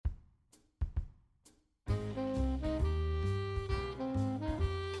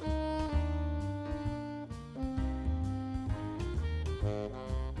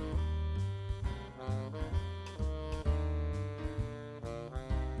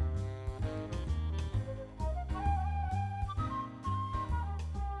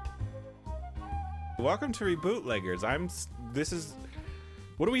Welcome to Rebootleggers. This is.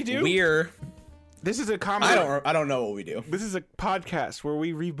 What do we do? This is a comedy. I don't know what we do. This is a podcast where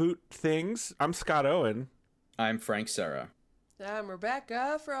we reboot things. I'm Scott Owen. I'm Frank Serra. I'm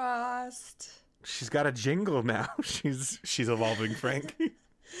Rebecca Frost. She's got a jingle now. She's evolving, Frank.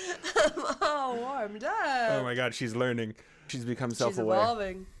 I'm all warmed up. Oh my God, she's learning. She's become self-aware. She's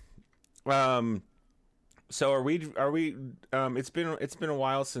evolving. So are we? It's been a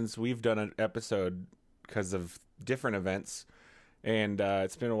while since we've done an episode because of different events, and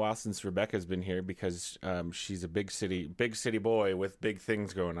it's been a while since Rebecca's been here because she's a big city boy with big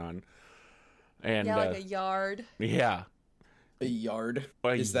things going on. And yeah, like a yard. Yeah, a yard.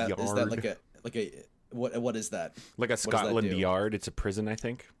 Is that like a what is that? Like a Scotland Yard? It's a prison, I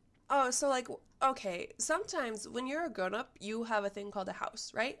think. Oh, so like, okay. Sometimes when you're a grown up, you have a thing called a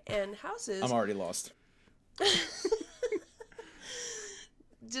house, right? And houses. I'm already lost.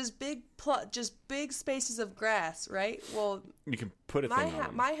 just big spaces of grass, right? Well, you can put a thing on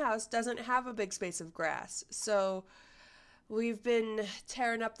them. My house doesn't have a big space of grass, so we've been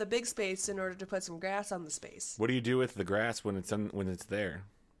tearing up the big space in order to put some grass on the space. What do you do with the grass when it's there?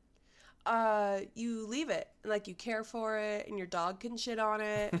 You leave it, like you care for it, and your dog can shit on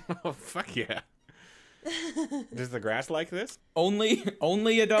it. Oh fuck yeah! Does the grass like this? Only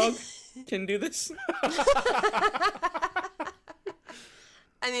a dog can do this.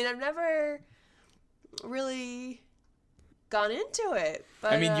 I mean, I've never really gone into it,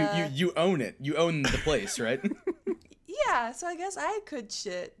 but I mean, you own it. You own the place, right? Yeah, so I guess I could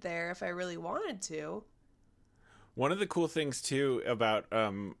shit there if I really wanted to. One of the cool things too about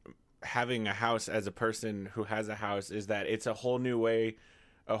having a house as a person who has a house is that it's a whole new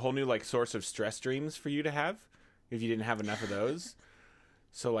like source of stress dreams for you to have if you didn't have enough of those.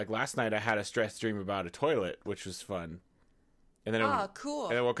 So like last night I had a stress dream about a toilet, which was fun. And then cool.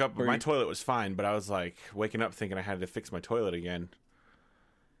 And I woke up, my toilet was fine, but I was like waking up thinking I had to fix my toilet again.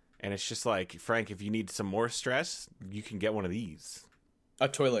 And it's just like, Frank, if you need some more stress, you can get one of these. A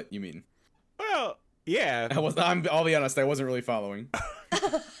toilet, you mean? Well, yeah. I'll be honest, I wasn't really following.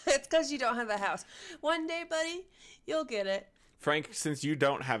 It's because you don't have a house. One day, buddy, you'll get it. Frank, since you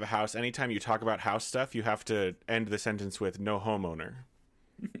don't have a house, anytime you talk about house stuff, you have to end the sentence with no homeowner.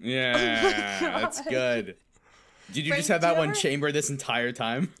 Yeah, that's good. Did you Frank, just have that one chamber this entire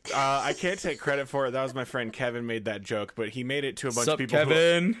time? I can't take credit for it. That was my friend Kevin made that joke, but he made it to a bunch of people.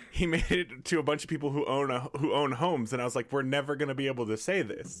 Kevin? He made it to a bunch of people who own homes, and I was like, we're never gonna be able to say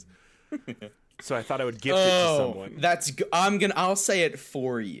this. So I thought I would gift it to someone. That's I'll say it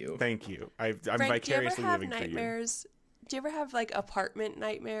for you. Thank you. I'm Frank, vicariously living for you. Do you ever have like apartment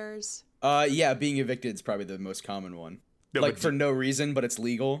nightmares? Yeah, being evicted is probably the most common one. No, like for no reason, but it's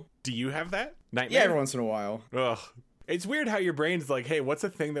legal. Do you have that nightmare? Yeah, every once in a while. Ugh. It's weird how your brain's like, hey, what's a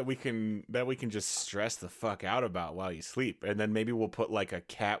thing that we can just stress the fuck out about while you sleep? And then maybe we'll put like a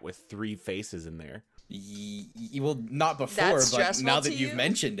cat with 3 faces in there. Well, not before, but now that you've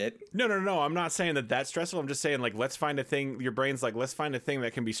mentioned it. No. I'm not saying that that's stressful. I'm just saying, like, let's find a thing. Your brain's like, let's find a thing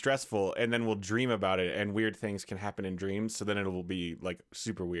that can be stressful, and then we'll dream about it, and weird things can happen in dreams. So then it will be like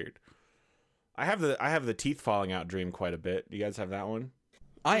super weird. I have the teeth falling out dream quite a bit. Do you guys have that one?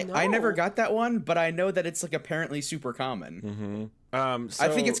 I never got that one, but I know that it's like apparently super common. Mm-hmm. I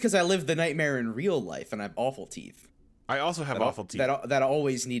think it's because I live the nightmare in real life, and I have awful teeth. I also have awful teeth that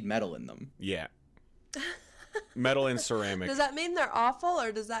always need metal in them. Yeah. Metal and ceramic. Does that mean they're awful,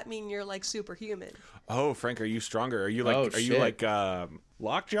 or does that mean you're like superhuman? Oh, Frank, are you stronger? Are you like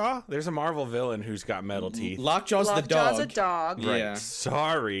Lockjaw? There's a Marvel villain who's got metal teeth. Lockjaw's the dog. Lockjaw's a dog. Right. Yeah.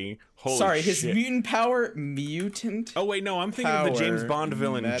 Sorry. Holy shit. His mutant power, mutant. Oh wait, no, I'm thinking of the James Bond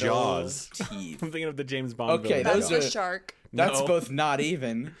villain Jaws. Teeth. I'm thinking of the James Bond villain. That's Jaws. a shark. That's both not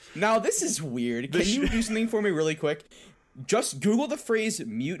even. Now this is weird. Can you do something for me really quick? Just Google the phrase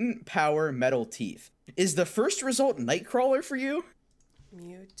mutant power metal teeth. Is the first result Nightcrawler for you?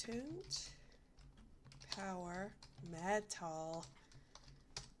 Mutant power metal.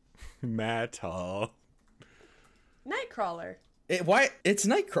 Metal. Nightcrawler. Why is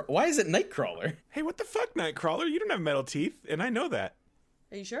it Nightcrawler? Hey, what the fuck, Nightcrawler? You don't have metal teeth, and I know that.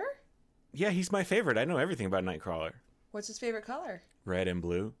 Are you sure? Yeah, he's my favorite. I know everything about Nightcrawler. What's his favorite color? Red and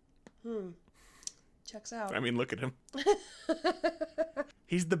blue. Checks out. I mean, look at him.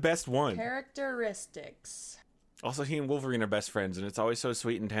 He's the best one. Characteristics. Also, he and Wolverine are best friends, and it's always so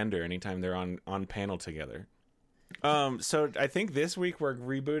sweet and tender anytime they're on panel together. So I think this week we're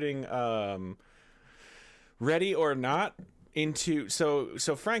rebooting Ready or Not into so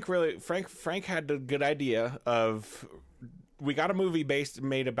Frank had the good idea of we got a movie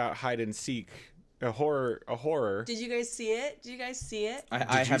made about hide and seek A horror. Did you guys see it? I Did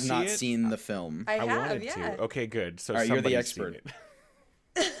you have see not it? seen the film. I have, wanted yeah. to. Okay, good. So All right, you're the somebody's seen expert.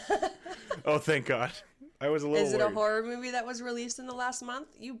 it. Oh, thank God. I was a little Is it a worried. horror movie that was released in the last month?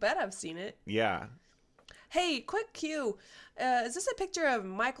 You bet I've seen it. Yeah. Hey, quick cue. Is this a picture of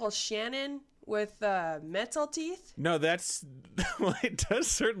Michael Shannon with metal teeth? No, that's well, it does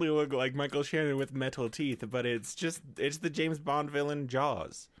certainly look like Michael Shannon with metal teeth, but it's the James Bond villain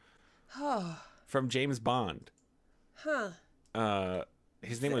Jaws Oh, from James Bond. huh.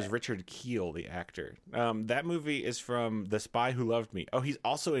 His name was Richard Kiel, the actor. That movie is from The Spy Who Loved Me. Oh, he's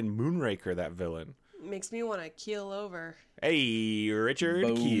also in Moonraker, that villain. Makes me want to keel over. Hey, Richard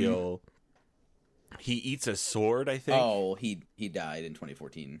Boom. Kiel. He eats a sword, I think. Oh, he died in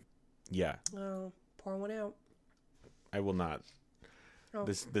 2014. Yeah, Oh, pour one out. I will not. Oh.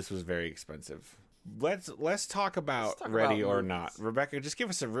 This was very expensive. Let's talk about talk Ready about or movies. Not. Rebecca, just give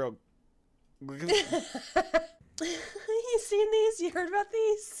us a real. You seen these? You heard about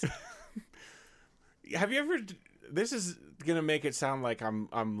these? Have you ever? This is gonna make it sound like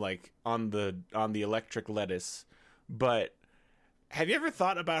I'm like on the electric lettuce, but have you ever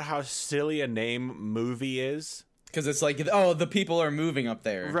thought about how silly a name movie is? Because it's like, oh, the people are moving up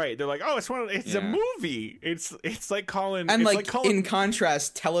there. Right? They're like, oh, it's a Yeah. movie. It's like calling. And it's like, calling, in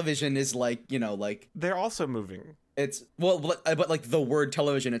contrast, television is like, like they're also moving. it's but like the word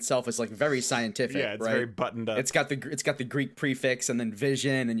television itself is like very scientific. Yeah, it's right? very buttoned up. It's got the Greek prefix and then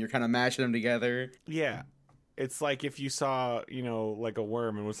vision, and you're kind of mashing them together. Yeah, it's like if you saw like a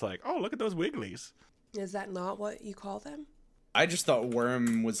worm and was like, oh, look at those wigglies. Is that not what you call them? I just thought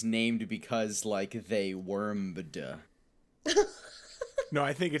worm was named because like they wormed. No,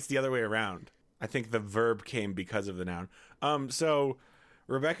 I think it's the other way around. I think the verb came because of the noun. So,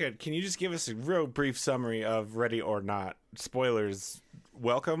 Rebecca, can you just give us a real brief summary of Ready or Not? Spoilers,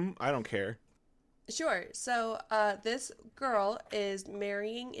 welcome. I don't care. Sure. So, this girl is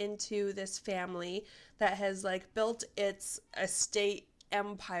marrying into this family that has like built its estate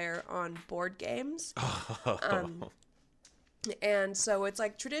empire on board games. And so it's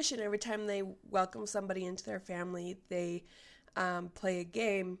like tradition. Every time they welcome somebody into their family, they play a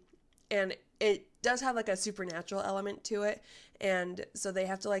game, and it does have like a supernatural element to it. And so they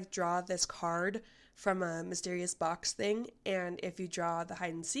have to like draw this card from a mysterious box thing, and if you draw the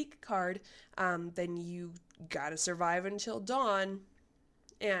hide and seek card, then you gotta survive until dawn.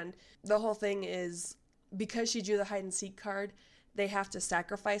 And the whole thing is, because she drew the hide and seek card, they have to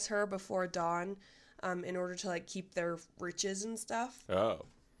sacrifice her before dawn in order to like keep their riches and stuff. Oh.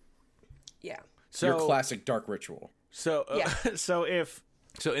 Yeah. So, Your classic dark ritual. So, Yeah. so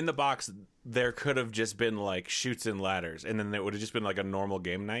in the box, there could have just been like chutes and ladders, and then it would have just been like a normal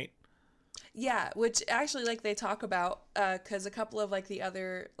game night. Yeah, which actually like they talk about because a couple of like the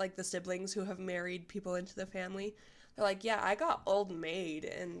other like the siblings who have married people into the family, they're like, yeah, I got Old Maid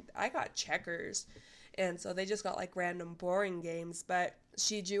and I got checkers, and so they just got like random boring games. But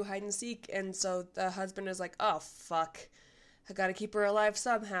she drew hide and seek, and so the husband is like, oh fuck, I gotta keep her alive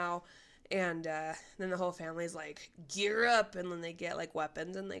somehow. And then the whole family's like, gear up, and then they get like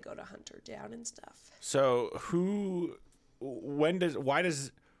weapons and they go to hunt her down and stuff. So who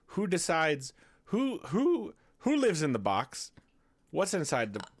decides who lives in the box? What's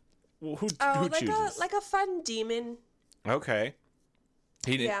inside the who Oh, chooses? like a fun demon. Okay.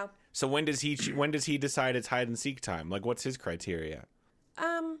 Yeah. So when does he decide it's hide and seek time? Like, what's his criteria?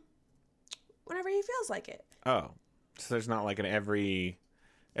 Whenever he feels like it. Oh, so there's not like an every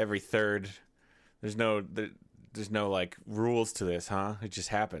third. There's no like rules to this, huh? It just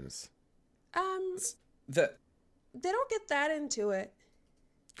happens. The They don't get that into it.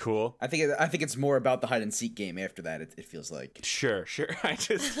 Cool. I think it's more about the hide and seek game after that. It feels like Sure. I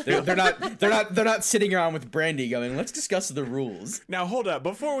just they're not sitting around with Brandy going, let's discuss the rules. now hold up.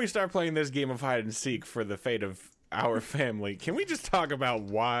 Before we start playing this game of hide and seek for the fate of our family, can we just talk about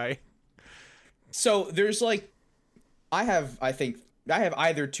why? So there's like, I have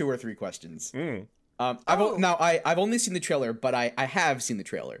either 2 or 3 questions. I've only seen the trailer, but I have seen the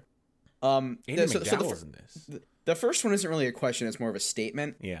trailer. Andrew McDowell's in this. The first one isn't really a question; it's more of a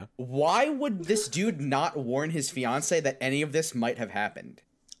statement. Yeah. Why would this dude not warn his fiance that any of this might have happened?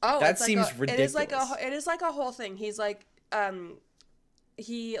 Oh, That it's like seems It is like a whole thing. He's like,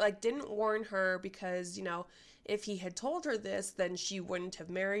 he like didn't warn her because if he had told her this, then she wouldn't have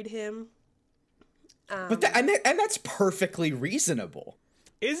married him. But that's perfectly reasonable.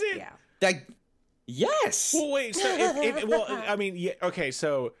 Is it? Yeah. Like, yes. Well, wait. So, I mean, yeah, okay.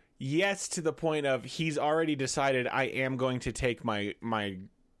 So, yes, to the point of he's already decided I am going to take my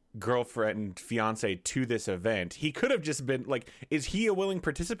girlfriend, fiance to this event. He could have just been like, is he a willing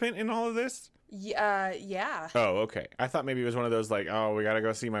participant in all of this? Yeah. Oh, okay. I thought maybe it was one of those like, oh, we got to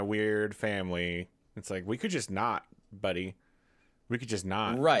go see my weird family. It's like, we could just not, buddy. We could just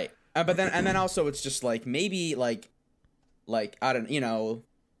not. Right. But then also it's just like maybe like I don't,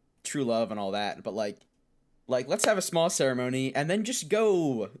 true love and all that, but like let's have a small ceremony and then just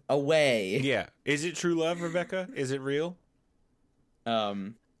go away. Yeah. Is it true love, Rebecca? Is it real?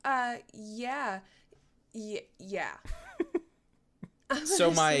 Yeah. Yeah.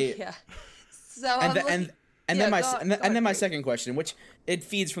 So my Yeah. So and then my second question, which it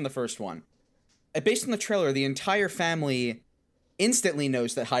feeds from the first one. Based on the trailer, the entire family instantly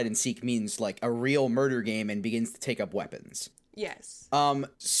knows that hide and seek means like a real murder game and begins to take up weapons. Yes.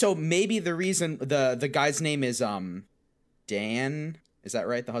 So maybe the reason the guy's name is Dan, is that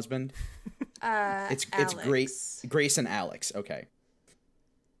right? The husband? It's Grace and Alex. Okay.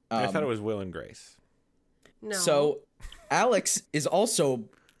 I thought it was Will and Grace. No. So Alex is also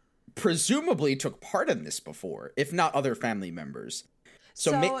presumably took part in this before, if not other family members.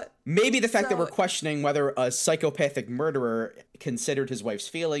 So maybe the fact that we're questioning whether a psychopathic murderer considered his wife's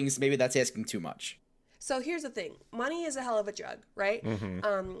feelings, maybe that's asking too much. So here's the thing: money is a hell of a drug, right?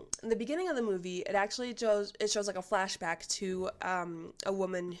 Mm-hmm. In the beginning of the movie, it actually shows like a flashback to a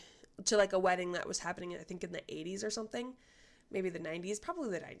woman, to like a wedding that was happening, I think in the 80s or something, maybe the 90s, probably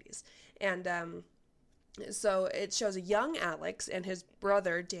the 90s, and so it shows a young Alex and his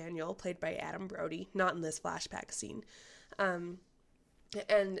brother Daniel, played by Adam Brody, not in this flashback scene, and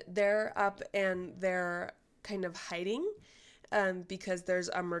they're up and they're kind of hiding. Because there's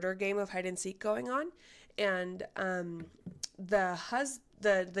a murder game of hide and seek going on, and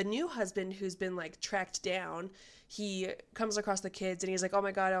the new husband who's been like tracked down, he comes across the kids and he's like, oh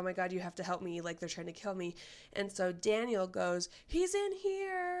my god, you have to help me, like they're trying to kill me. And so Daniel goes, he's in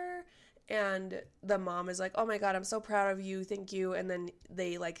here, and the mom is like, oh my god, I'm so proud of you, thank you, and then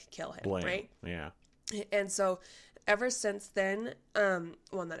they like kill him. Blame. Right? Yeah. And so ever since then,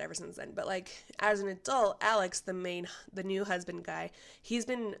 well, not ever since then, but like as an adult, Alex, the new husband guy, he's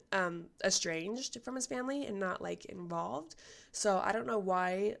been estranged from his family and not like involved. So I don't know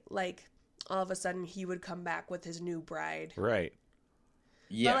why, like all of a sudden he would come back with his new bride. Right.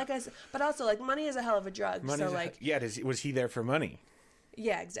 Yeah. But like I said, but also like money is a hell of a drug. Was he there for money?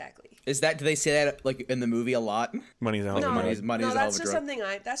 Yeah, exactly. Do they say that like in the movie a lot? Money's a hell of a drug. Money's a hell of a drug.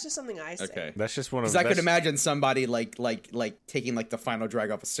 That's just something I say. Okay. That's just one of. Because I could imagine somebody like taking like the final drag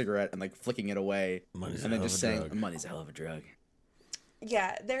off a cigarette and like flicking it away, and then just saying, "Money's a hell of a drug."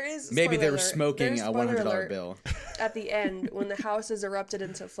 Yeah, there is. Maybe they were smoking a $100 bill. At the end, when the house is erupted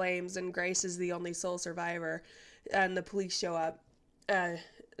into flames and Grace is the only sole survivor, and the police show up, and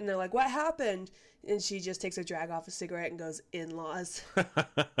they're like, "What happened?" And she just takes a drag off a cigarette and goes, "In-laws."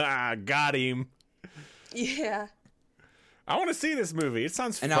 Got him. Yeah. I want to see this movie. It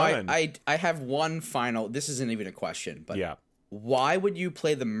sounds fun. And I have one final. This isn't even a question, but yeah. Why would you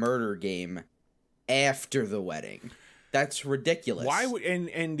play the murder game after the wedding? That's ridiculous. Why would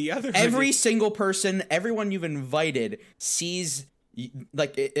and the other every single person, everyone you've invited sees.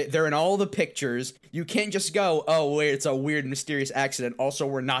 Like they're in all the pictures. You can't just go, oh wait, it's a weird mysterious accident, also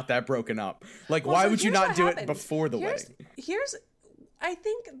we're not that broken up. Like, why would you not do it before the wedding? I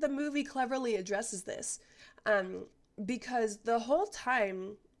think the movie cleverly addresses this, because the whole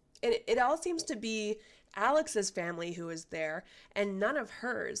time it all seems to be Alex's family who is there and none of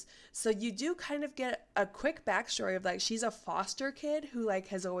hers. So you do kind of get a quick backstory of like she's a foster kid who like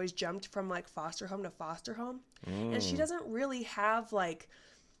has always jumped from like foster home to foster home. And she doesn't really have like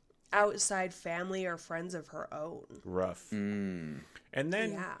outside family or friends of her own. Rough. And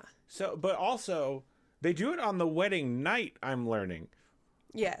then yeah. But also they do it on the wedding night, I'm learning.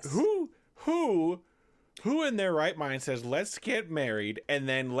 Yes. Who in their right mind says, let's get married and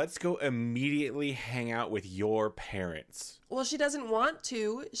then let's go immediately hang out with your parents? Well, she doesn't want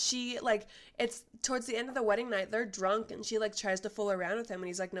to. She, like, it's towards the end of the wedding night, they're drunk, and she, like, tries to fool around with him, and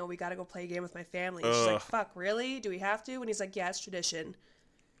he's like, no, we gotta go play a game with my family. And she's like, fuck, really? Do we have to? And he's like, yeah, it's tradition.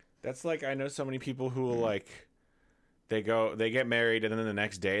 That's like, I know so many people who will, like, they get married, and then the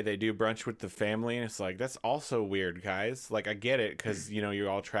next day they do brunch with the family, and it's like, that's also weird, guys. Like, I get it, because, you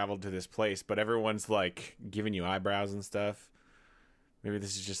all traveled to this place, but everyone's, like, giving you eyebrows and stuff. Maybe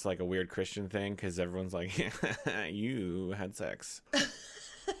this is just, like, a weird Christian thing, because everyone's like, you had sex.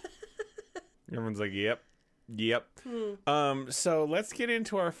 Everyone's like, yep. So let's get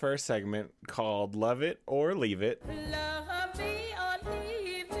into our first segment called Love It or Leave It. Love me or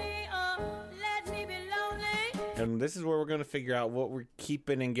leave me or let me be lonely. And this is where we're going to figure out what we're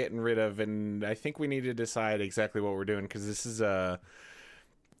keeping and getting rid of. And I think we need to decide exactly what we're doing, because this is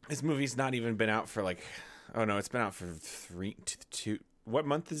This movie's not even been out for like, oh no, it's been out for 2. What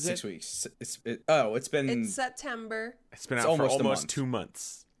month is 6 it? weeks. It's September. It's been out for almost 2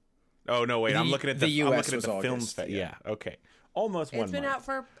 months. Oh no, wait, I'm looking at the film fest. Yeah, okay. Almost 1 month. It's been out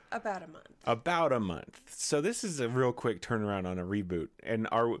for about a month. About a month. So this is a real quick turnaround on a reboot. And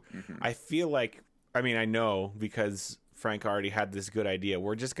I feel like, I mean, I know because Frank already had this good idea.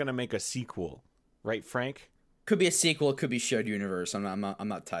 We're just going to make a sequel. Right, Frank? Could be a sequel. It could be shared universe. I'm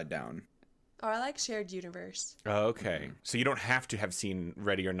not tied down. Oh, I like shared universe. Oh, okay. So you don't have to have seen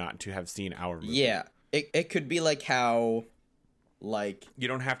Ready or Not to have seen our movie. Yeah. It could be like how, like... You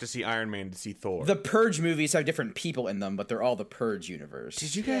don't have to see Iron Man to see Thor. The Purge movies have different people in them, but they're all the Purge universe.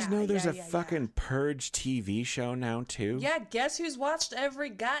 Did you guys know there's a fucking Purge TV show now, too? Yeah, guess who's watched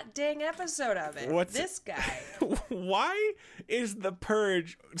every goddamn episode of it? What's this guy? Why is the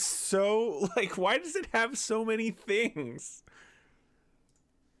Purge so... Like, why does it have so many things?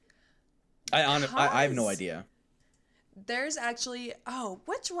 I have no idea. There's actually... Oh,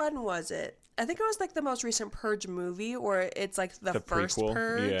 which one was it? I think it was like the most recent Purge movie, or it's like the first prequel?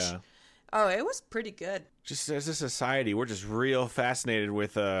 Purge. Yeah. Oh, it was pretty good. Just as a society, we're just real fascinated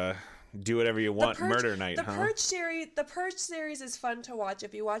with do whatever you want murder night, the Purge series is fun to watch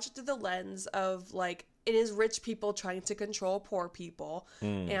if you watch it through the lens of like it is rich people trying to control poor people.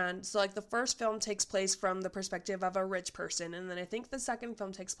 And so like the first film takes place from the perspective of a rich person, and then I think the second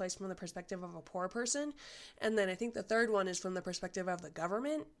film takes place from the perspective of a poor person, and then I think the third one is from the perspective of the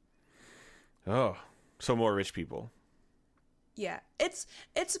government. Oh, so more rich people. Yeah, it's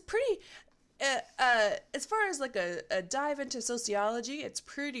pretty as far as like a dive into sociology, it's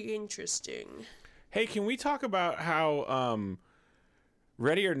pretty interesting. Hey, can we talk about how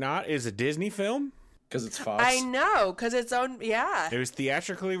Ready or Not is a Disney film? Because it's Fox. I know, because it's own, yeah. It was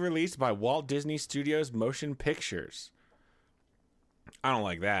theatrically released by Walt Disney Studios Motion Pictures. I don't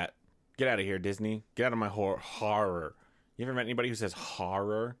like that. Get out of here, Disney. Get out of my horror. You ever met anybody who says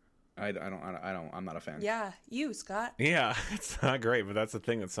horror? I'm not a fan. Yeah, you, Scott. Yeah, it's not great, but that's the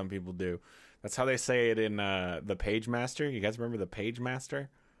thing that some people do. That's how they say it in The Page Master. You guys remember The Page Master?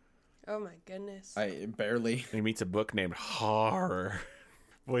 Oh my goodness. I barely. He meets a book named Horror,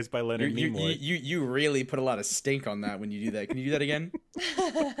 voiced by Leonard Nimoy. You really put a lot of stink on that when you do that. Can you do that again?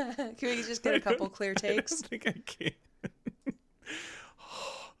 Can we just get a couple clear takes? I think I can.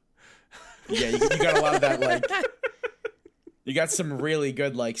 Yeah, you got a lot of that, like... You got some really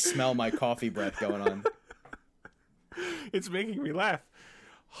good, like, smell my coffee breath going on. It's making me laugh.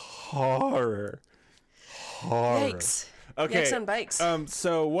 Horror. Yikes. Okay. Yikes on bikes.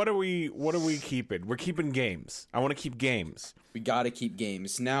 So what are we keeping? We're keeping games. I want to keep games. We gotta keep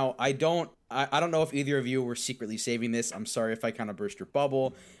games. Now, I don't know if either of you were secretly saving this. I'm sorry if I kind of burst your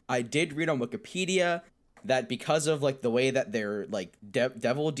bubble. I did read on Wikipedia that because of, like, the way that their, like,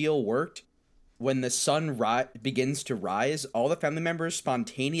 devil deal worked, when the sun begins to rise, all the family members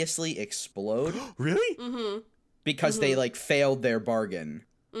spontaneously explode. Really? Mm-hmm. Because they, like, failed their bargain.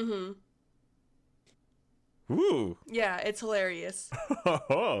 Mm-hmm. Ooh. Yeah, it's hilarious.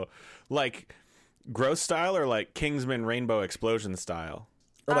 Like gross style or like Kingsman Rainbow Explosion style?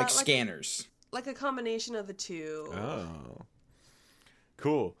 Or like scanners. Like a combination of the two. Oh.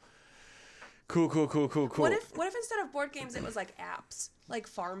 Cool. What if instead of board games it was like apps? Like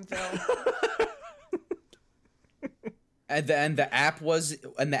Farmville. And the app was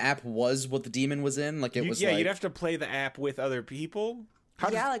what the demon was in. Like it was. Yeah, you'd have to play the app with other people.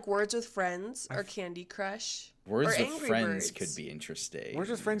 Like Words with Friends or Candy Crush. Words or with Angry Friends Birds. could be interesting.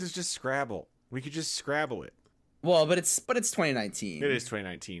 Words with Friends is just Scrabble. We could just Scrabble it. Well, but it's 2019. It is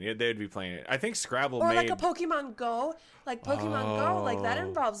 2019. They'd be playing it. I think Scrabble or like a Pokemon Go. Like Pokemon Go, like that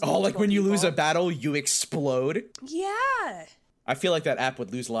involves. Oh, like when you lose a people. battle, you explode. Yeah. I feel like that app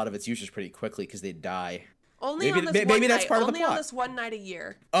would lose a lot of its users pretty quickly because they'd die. Only on this one night a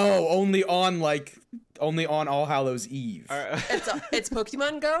year. Oh, only on All Hallows Eve. It's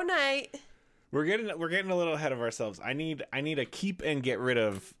Pokemon Go night. We're getting a little ahead of ourselves. I need a keep and get rid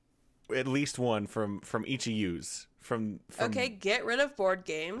of at least one from each of yous. From Okay, get rid of board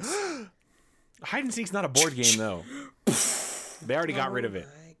games. Hide and Seek's not a board game though. They already got rid of it.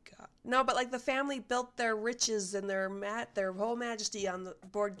 My God. No, but like the family built their riches and their whole majesty on the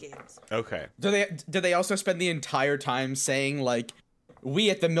board games. Okay. Do they also spend the entire time saying like, we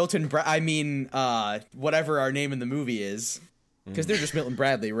at the whatever our name in the movie is, because they're just Milton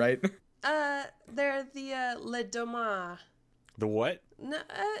Bradley, right? They're the Le Doma. The what? No,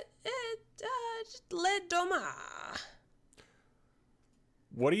 Le Doma.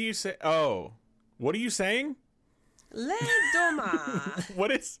 What do you say? Oh, what are you saying? Le Doma.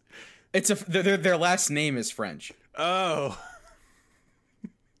 What is? Their last name is French. Oh.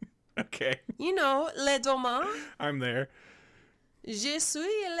 Okay. You know, les domains. I'm there. Je suis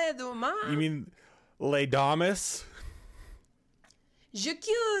les domains. You mean Les Damas?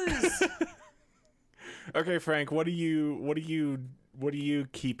 J'accuse. Okay, Frank, what are you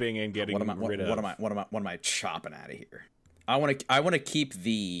keeping and getting rid of? What am I chopping out of here? I want to keep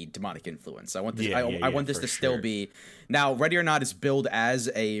the demonic influence. I want this. I want this to still be. Now, Ready or Not is billed as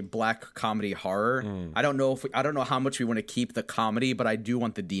a black comedy horror. I don't know how much we want to keep the comedy, but I do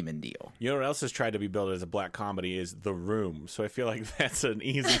want the demon deal. You know what else has tried to be billed as a black comedy is The Room. So I feel like that's an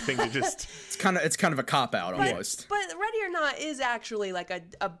easy thing to just. It's kind of a cop out almost. But Ready or Not is actually like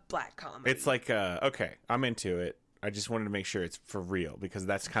a black comedy. It's like okay, I'm into it. I just wanted to make sure it's for real, because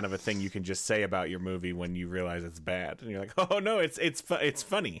that's kind of a thing you can just say about your movie when you realize it's bad, and you're like, oh no, it's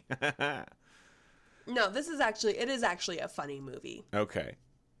funny. No, it is actually a funny movie. Okay.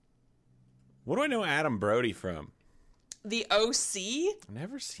 What do I know Adam Brody from? The OC? I've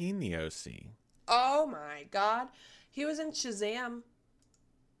never seen The OC. Oh my god. He was in Shazam.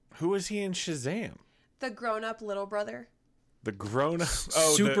 Who was he in Shazam? The grown-up little brother. The grown-up...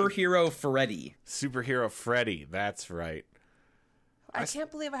 Superhero Freddy. Superhero Freddy, that's right. I can't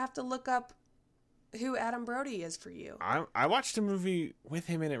believe I have to look up who Adam Brody is for you. I watched a movie with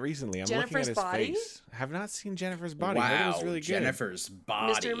him in it recently. I'm Jennifer's looking at his Body? face. I have not seen Jennifer's Body. Wow, That was really good. Jennifer's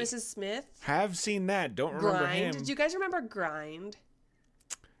Body. Mr. and Mrs. Smith. Have seen that. Don't remember Grind. him. Do you guys remember Grind?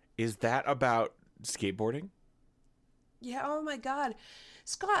 Is that about skateboarding? Yeah, oh my god.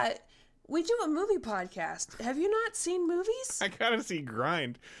 Scott, we do a movie podcast. Have you not seen movies? I gotta see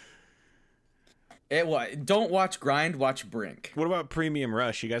Grind. Don't watch Grind, watch Brink. What about Premium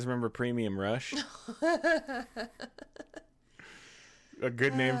Rush? You guys remember Premium Rush? A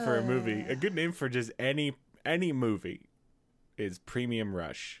good name for a movie. A good name for just any movie is Premium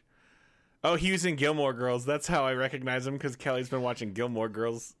Rush. Oh, he was in Gilmore Girls. That's how I recognize him, because Kelly's been watching Gilmore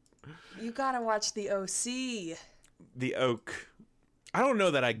Girls. You gotta watch The OC. The Oak. I don't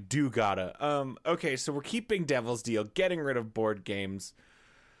know that I do gotta. Okay, so we're keeping Devil's Deal, getting rid of board games.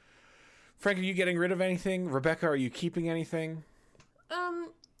 Frank, are you getting rid of anything? Rebecca, are you keeping anything?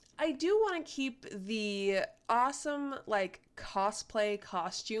 I do want to keep the awesome, like, cosplay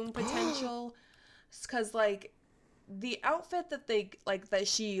costume potential. Because, like, the outfit that that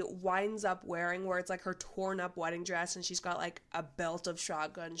she winds up wearing, where it's, like, her torn-up wedding dress, and she's got, like, a belt of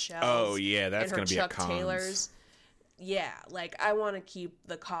shotgun shells. Oh, yeah, that's going to be Chuck a cons. Taylors. Yeah, like, I want to keep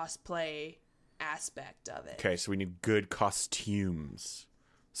the cosplay aspect of it. Okay, so we need good costumes.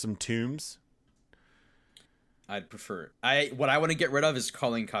 Some tombs? I'd prefer. What I want to get rid of is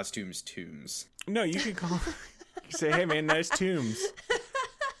calling costumes tombs. No, you can call. You say, "Hey, man, nice tombs."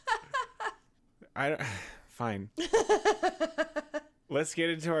 Fine. Let's get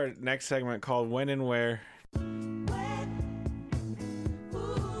into our next segment called "When and Where." And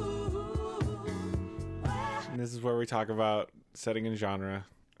this is where we talk about setting and genre.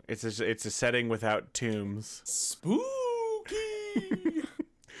 It's a setting without tombs. Spooky.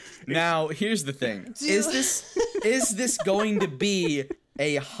 Now, here's the thing. Is this going to be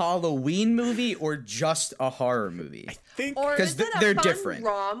a Halloween movie or just a horror movie? I think, or is it they're a fun different.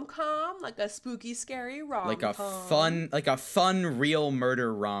 Rom-com, like a spooky, scary rom-com, like a fun real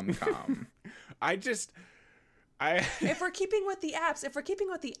murder rom-com. If we're keeping with the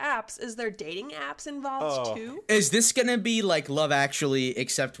apps, is there dating apps involved too? Is this gonna be like Love Actually,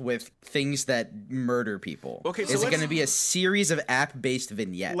 except with things that murder people? Okay, so is it gonna be a series of app-based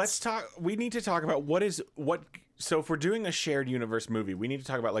vignettes? Let's talk. We need to talk about what. So if we're doing a shared universe movie, we need to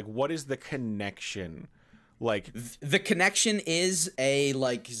talk about, like, what is the connection? Like, the connection is a,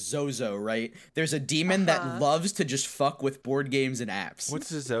 like, Zozo, right? There's a demon that loves to just fuck with board games and apps.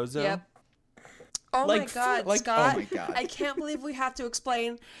 What's a Zozo? Yep. Oh my god, Scott. Oh my god. I can't believe we have to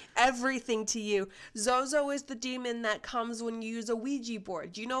explain everything to you. Zozo is the demon that comes when you use a Ouija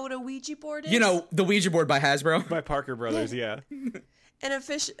board. Do you know what a Ouija board is? You know, the Ouija board by Hasbro? By Parker Brothers, yeah. An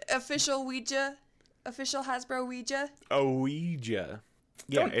official Hasbro Ouija? A Ouija.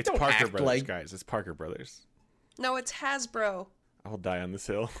 Yeah, it's don't Parker act Brothers, like- guys. It's Parker Brothers. No, it's Hasbro. I'll die on this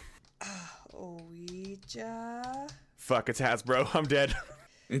hill. Ouija. Fuck, it's Hasbro. I'm dead.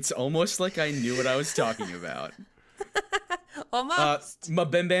 It's almost like I knew what I was talking about. Almost.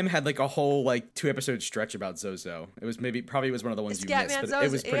 Mabim Bam had like a whole 2-episode stretch about Zozo. It was probably was one of the ones you missed, Scatman but Zozo.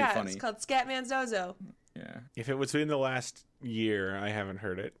 it was pretty funny. It's called Scatman Zozo. Yeah. If it was in the last year, I haven't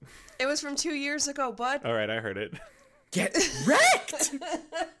heard it. It was from 2 years ago, bud. All right, I heard it. Get wrecked!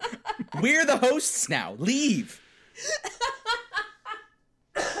 We're the hosts now. Leave.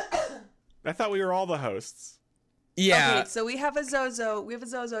 I thought we were all the hosts. Yeah. Okay, so we have a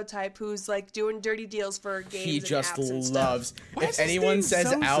Zozo type who's like doing dirty deals for games. He just and apps and loves. stuff. Why If is his anyone name says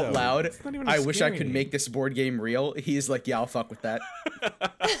Zozo? out loud, It's not even I a wish I scary could name. make this board game real, he's like, yeah, I'll fuck with that.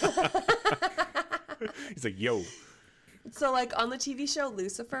 He's like, yo. So like on the TV show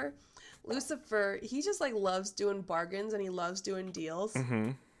Lucifer, he just like loves doing bargains and he loves doing deals.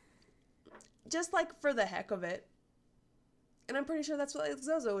 Mm-hmm. Just like for the heck of it. And I'm pretty sure that's what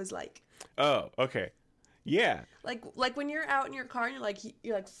Zozo is like. Oh, okay. Yeah. Like when you're out in your car and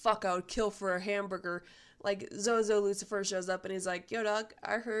you're like, fuck, I would kill for a hamburger. Like Zozo Lucifer shows up and he's like, yo dog,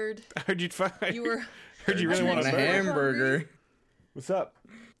 I heard I heard you'd find. you were Heard you really I want a heard a you were burger. hamburger. hungry. What's up?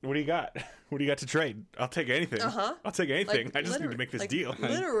 What do you got? What do you got to trade? I'll take anything. Uh-huh. I'll take anything. Like, I just need to make this like, deal.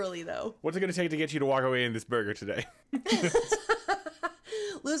 Literally though. What's it going to take to get you to walk away in this burger today?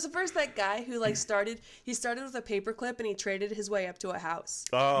 Lucifer's that guy who like started with a paperclip and he traded his way up to a house.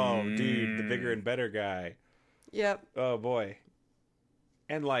 Oh, dude, the bigger and better guy. Yep. Oh boy.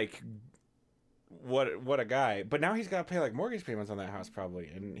 And like, what a guy! But now he's got to pay like mortgage payments on that house probably,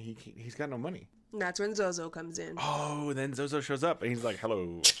 and he's got no money. And that's when Zozo comes in. Oh, and then Zozo shows up and he's like,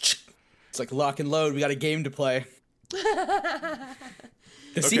 "Hello." It's like lock and load. We got a game to play.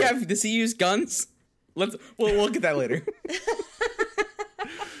 Does he Okay. have? Does he use guns? We'll look at that later.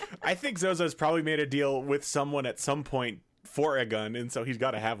 I think Zozo's probably made a deal with someone at some point for a gun, and so he's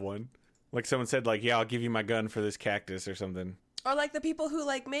got to have one. Like someone said, like, "Yeah, I'll give you my gun for this cactus" or something. Or like the people who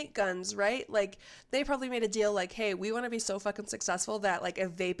like make guns, right? Like they probably made a deal like, hey, we want to be so fucking successful that like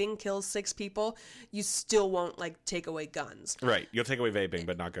if vaping kills 6 people, you still won't like take away guns. Right. You'll take away vaping,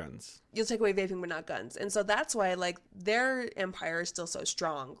 but not guns. You'll take away vaping but not guns. And so that's why like their empire is still so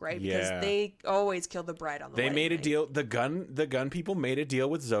strong, right? Yeah. Because they always kill the bride on the They wedding made a night. deal. The gun people made a deal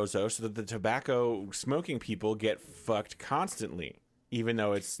with Zozo so that the tobacco smoking people get fucked constantly, even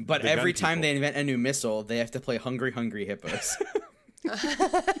though it's. But the gun every time people. they invent a new missile, they have to play Hungry Hungry Hippos.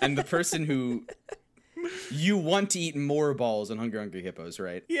 And the person who you want to eat more balls in Hungry Hungry Hippos,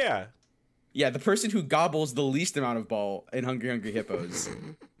 right? Yeah. Yeah, the person who gobbles the least amount of ball in Hungry Hungry Hippos,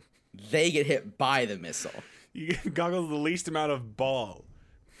 they get hit by the missile, You goggle the least amount of ball.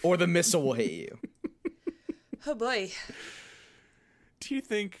 or the missile will hit you. Oh boy. Do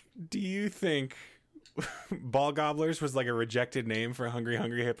you think ball gobblers was like a rejected name for Hungry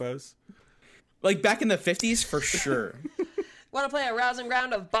Hungry Hippos? Like back in the 50s, for sure. Want to play a rousing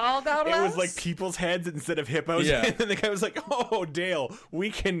ground of ball gobblers? It was like people's heads instead of hippos. Yeah. And then the guy was like, "Oh, Dale, we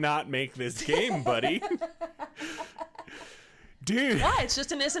cannot make this game, buddy." Dude. Why? It's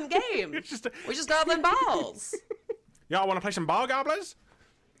just an innocent game. It's just We're just gobbling balls. y'all want to play some ball gobblers?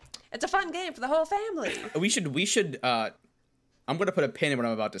 It's a fun game for the whole family. We should I'm gonna put a pin in what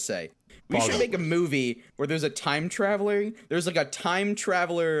I'm about to say. We Ball should make a movie where there's a time traveler. There's like a time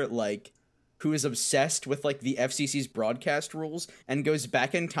traveler like who is obsessed with like the FCC's broadcast rules and goes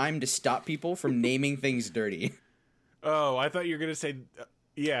back in time to stop people from naming things dirty. Oh, I thought you were gonna say,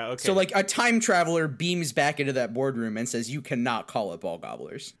 yeah, okay. So like a time traveler beams back into that boardroom and says, "You cannot call it ball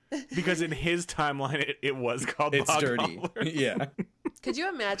gobblers. because in his timeline, it was called It's ball dirty." gobblers. Yeah. Could you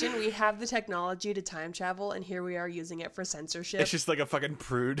imagine we have the technology to time travel and here we are using it for censorship? It's just like a fucking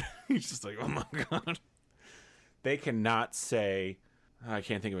prude. He's just like, oh my god. They cannot say. I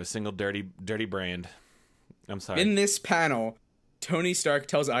can't think of a single dirty brand. I'm sorry. In this panel, Tony Stark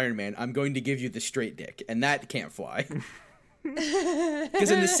tells Iron Man, "I'm going to give you the straight dick," and that can't fly.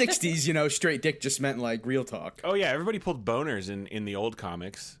 Because in the 60s, you know, straight dick just meant like real talk. Oh yeah, everybody pulled boners in the old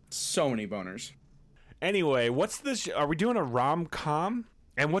comics. So many boners. Anyway, what's this? Are we doing a rom-com?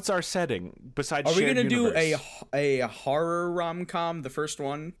 And what's our setting besides? Are we shared gonna universe? do a horror rom-com, the first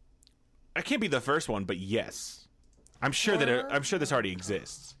one? I can't be the first one, but yes, I'm sure I'm sure this already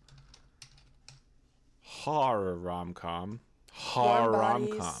exists. Horror rom-com. Horror Warm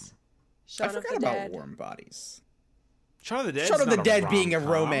rom-com. Bodies, I Shaun of forgot the about Dead. Warm Bodies. Shaun of the Dead. Shaun of the Dead being a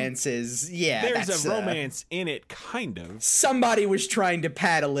rom-com. romance is, yeah, There's that's, a romance in it, kind of. somebody was trying to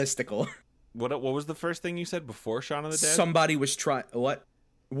pad a listicle. What was the first thing you said before Shaun of the Dead? Somebody was trying, what?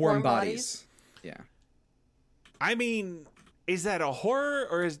 Warm Warm Bodies. Yeah. I mean, is that a horror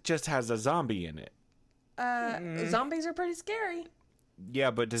or is it just has a zombie in it? Zombies are pretty scary.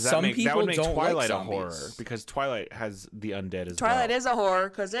 Yeah, but does that Some make that people would make don't like Twilight a zombies. horror because Twilight has the undead as Twilight well. is a horror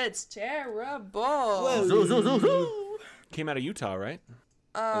because it's terrible. Came out of Utah, right?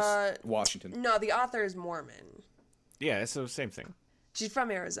 Washington. No, the author is Mormon. Yeah, so same thing. She's from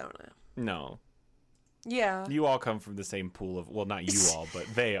Arizona. No, Yeah. you all come from the same pool of not you all, but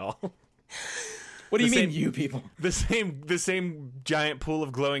they all. What do you The mean, same- you people? The same giant pool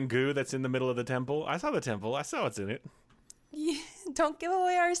of glowing goo that's in the middle of the temple. I saw the temple. I saw what's in it. Yeah, Don't give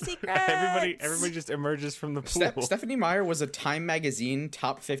away our secrets. Everybody just emerges from the pool. Stephenie Meyer was a Time magazine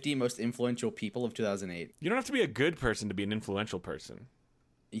top 50 most influential people of 2008. You don't have to be a good person to be an influential person.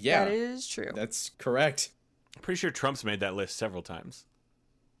 Yeah, that is true. That's correct. I'm pretty sure Trump's made that list several times.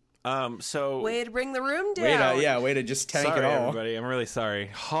 So way to bring the room down. Way to just tank sorry, it all. everybody. I'm really sorry.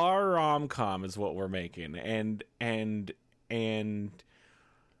 Harom-com is what we're making, and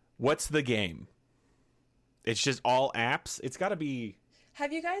what's the game? It's just all apps. It's got to be.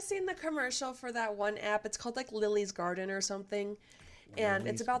 Have you guys seen the commercial for that one app? It's called like Lily's Garden or something. And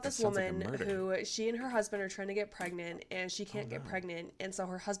it's about this woman who she and her husband are trying to get pregnant, and she can't get pregnant, and so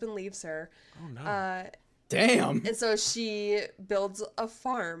her husband leaves her. Oh no! Damn. And so she builds a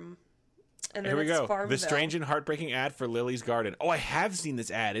farm. And then Here we go. Farmville. The strange and heartbreaking ad for Lily's Garden. Oh, I have seen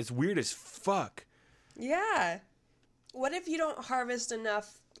this ad. It's weird as fuck. Yeah. What if you don't harvest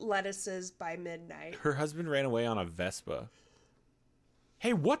enough lettuces by midnight? Her husband ran away on a Vespa.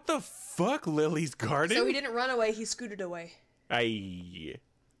 Hey, what the fuck, Lily's Garden? So he didn't run away, he scooted away.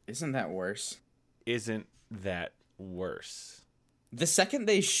 Isn't that worse? Isn't that worse? The second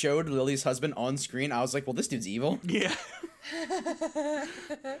they showed Lily's husband on screen, I was like, well, this dude's evil. Yeah.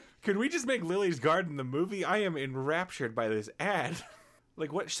 Could we just make Lily's Garden the movie? I am enraptured by this ad.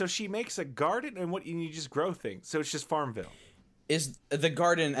 Like what? So she makes a garden and you just grow things. So it's just Farmville. Is the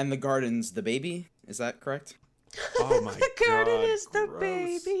garden and the garden's the baby? Is that correct? Oh my god. The garden is the gross.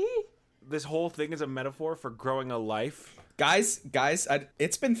 baby. This whole thing is a metaphor for growing a life. Guys,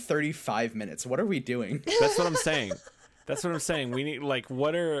 it's been 35 minutes. What are we doing? That's what I'm saying. That's what I'm saying. We need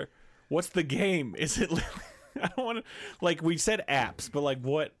what's the game? Is it I don't want to we said apps, but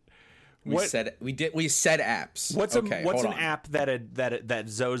what We said apps. What's What's an app that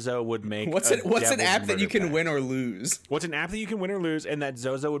Zozo would make? What's an app that you can pact? win or lose? What's an app that you can win or lose and that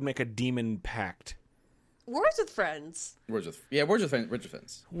Zozo would make a demon pact? Words with Friends. Words with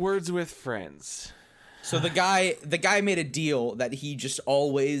friends. Words with Friends. So the guy made a deal that he just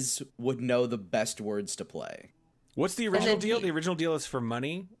always would know the best words to play. What's the original deal? The original deal is for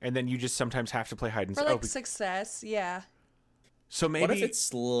money, and then you just sometimes have to play hide and seek. For success, yeah. So maybe what if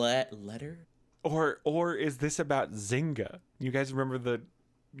it's letter? Or is this about Zynga? You guys remember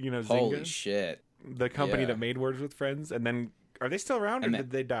Zynga? Holy shit! The company that made Words with Friends, and then are they still around or did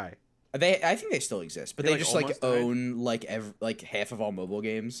they die? I think they still exist, but they just own half of all mobile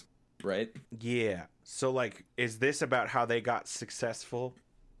games, right? Yeah. So is this about how they got successful?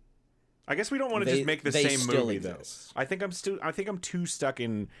 I guess we don't want to just make the same movie exist. though. I think I'm too stuck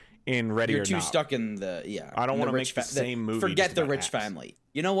in Ready or Not. You're too stuck in I don't want to make the same movie. Forget the rich family.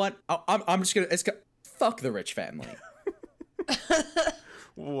 You know what? I'm just gonna fuck the rich family.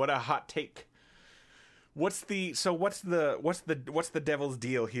 What a hot take. What's the devil's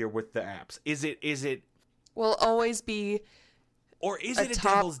deal here with the apps? Is it will always be or is it a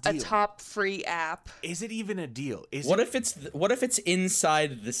devil's deal? A top free app. Is it even a deal? What if it's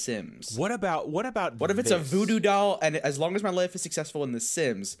inside The Sims? What if it's a voodoo doll and as long as my life is successful in The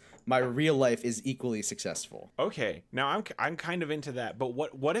Sims, my real life is equally successful? Okay. Now I'm kind of into that, but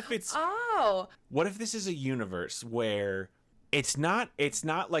what if it's what if this is a universe where it's not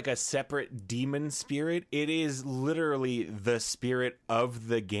like a separate demon spirit. It is literally the spirit of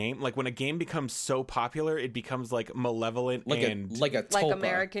the game. Like when a game becomes so popular, it becomes like malevolent like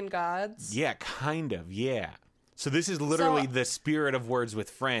American Gods. Yeah, kind of. Yeah. So this is literally the spirit of Words with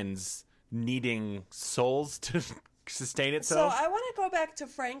Friends needing souls to sustain itself. So I want to go back to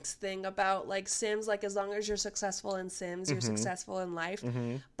Frank's thing about Sims, as long as you're successful in Sims, you're successful in life.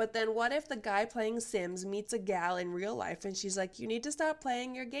 But then what if the guy playing Sims meets a gal in real life and she's like, you need to stop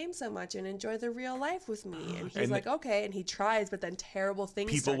playing your game so much and enjoy the real life with me. And he's okay, and he tries, but then terrible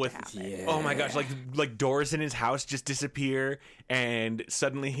things start to happen. Yeah. Oh my gosh, like doors in his house just disappear and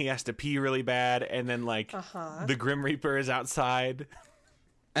suddenly he has to pee really bad and then the Grim Reaper is outside.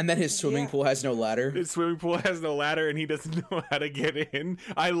 And then his swimming pool has no ladder. His swimming pool has no ladder, and he doesn't know how to get in.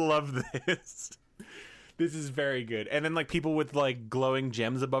 I love this. This is very good. And then people with glowing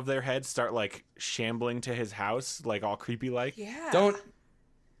gems above their heads start shambling to his house, all creepy like. Yeah.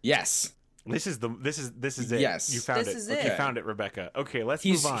 Yes. This is it. Yes. You found this it. Is okay. it. You found it, Rebecca. Okay, let's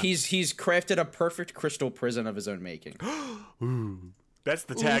move on. He's crafted a perfect crystal prison of his own making. Ooh. That's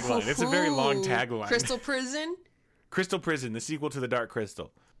the tagline. It's a very long tagline. Crystal Prison? Crystal Prison, the sequel to The Dark Crystal.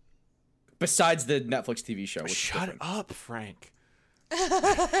 Besides the Netflix TV show. Shut up, Frank.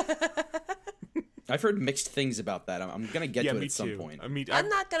 I've heard mixed things about that. I'm going to get to it at some point. I'm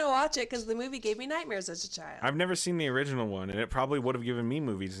not going to watch it because the movie gave me nightmares as a child. I've never seen the original one, and it probably would have given me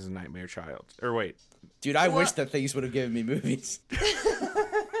movies as a nightmare child. Or wait. Dude, I wish that things would have given me movies.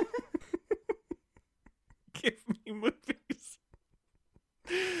 Give me movies.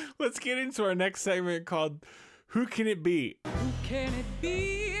 Let's get into our next segment called Who Can It Be? Can it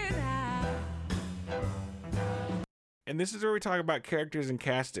be now? And this is where we talk about characters and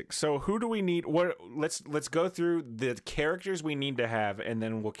casting. So who do we need? Let's go through the characters we need to have, and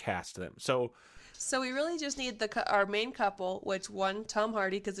then we'll cast them. So we really just need our main couple, which one, Tom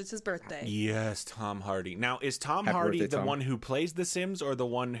Hardy, because it's his birthday. yes, Tom Hardy. Now, is Tom Happy Hardy birthday, the Tom. one who plays The Sims, or the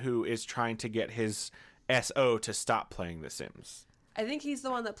one who is trying to get his SO to stop playing The Sims? I think he's the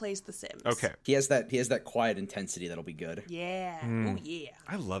one that plays The Sims. Okay. He has that quiet intensity that'll be good. Yeah. Oh, yeah.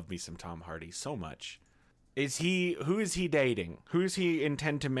 I love me some Tom Hardy so much. Who is he dating? Who does he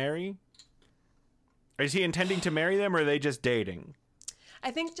intend to marry? Is he intending to marry them, or are they just dating?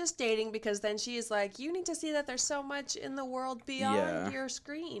 I think just dating, because then she is like, you need to see that there's so much in the world beyond Yeah. your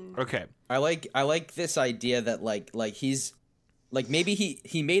screen. Okay. I like this idea that like he's like maybe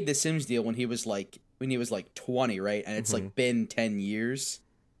he made the Sims deal when he was like 20, right? And it's like been 10 years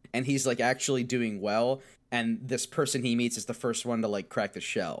and he's like actually doing well, and this person he meets is the first one to like crack the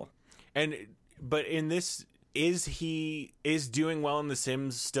shell. But in this, is doing well in The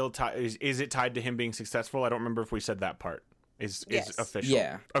Sims still tied? Is it tied to him being successful? I don't remember if we said that part. Is Yes. official?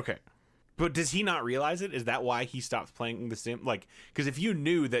 Yeah. Okay. But does he not realize it? Is that why he stopped playing The Sims? Like, because if you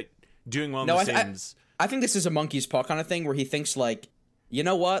knew that doing well in The Sims, I think this is a monkey's paw kind of thing where he thinks like, you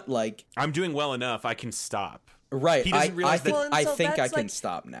know what, like I'm doing well enough, I can stop. right. He doesn't realize that. Well, and I so think I that's, can like-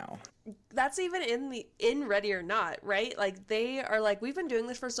 stop now. That's even in Ready or Not, right? Like, they are like, we've been doing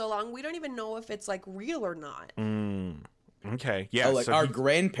this for so long, we don't even know if it's like real or not. Okay. Yeah. Oh, like so our he-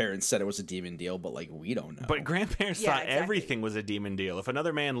 grandparents said it was a demon deal, but like we don't know. But grandparents Yeah, thought exactly. everything was a demon deal. If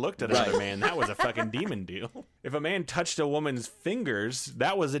another man looked at another man, that was a fucking demon deal. If a man touched a woman's fingers,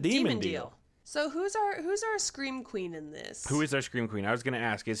 that was a demon deal. So who's our scream queen in this? Who is our scream queen? I was going to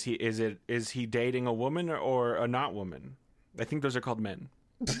ask, is he dating a woman or a not woman? I think those are called men.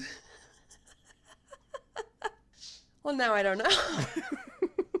 Well, now I don't know.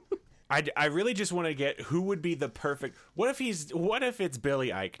 I really just want to get who would be the perfect. What if it's Billy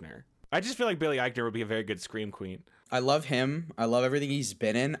Eichner? I just feel like Billy Eichner would be a very good scream queen. I love him. I love everything he's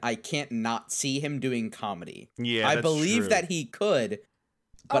been in. I can't not see him doing comedy. Yeah, I that's believe true. that he could,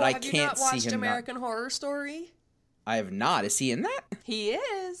 but I have you can't not see watched him American Horror Story? I have not. Is he in that? He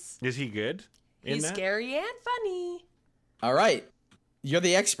is. Is he good? in He's that? scary and funny. All right. You're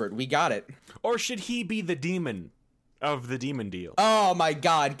the expert. We got it. Or should he be the demon of the demon deal? Oh my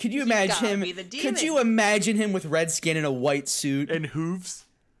god. Could you imagine gotta him? be the Could demon. you imagine him with red skin and a white suit And hooves?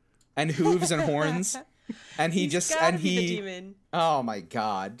 and hooves and horns? And he He's just gotta and be the he demon. Oh my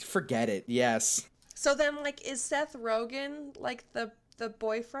god. Forget it. Yes. So then, like, is Seth Rogen like the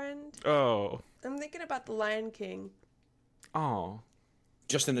boyfriend? Oh. I'm thinking about the Lion King, Oh.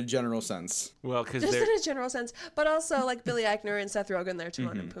 Just in a general sense. Well, because just they're... in a general sense, but also like Billy Eichner and Seth Rogen, they're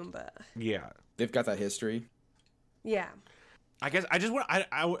Timon and Pumbaa. Yeah. They've got that history. Yeah. I guess I just want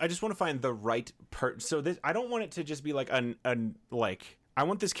I just want to find the right so this I don't want it to just be like like I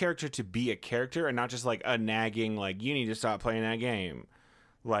want this character to be a character and not just like a nagging like you need to stop playing that game.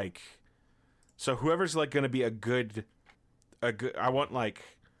 Like so whoever's like going to be a good I want like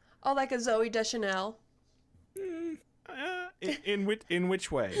Oh, like a Zoe Deschanel. in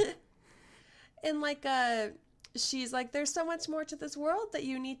which way? And like she's like, there's so much more to this world that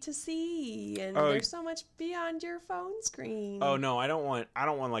you need to see, and Oh, there's so much beyond your phone screen. Oh no, I don't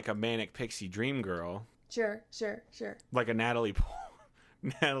want like a manic pixie dream girl Sure. like a Natalie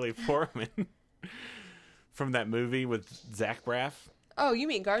Portman from that movie with Zach Braff. Oh, you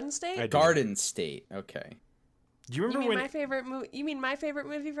mean Garden State? I do. Garden State. Okay. Do you You remember mean when my favorite movie? You mean my favorite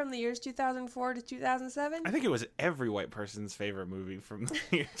movie from the years 2004 to 2007? I think it was every white person's favorite movie from the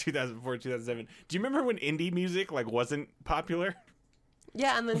year 2004, 2007. Do you remember when indie music like wasn't popular?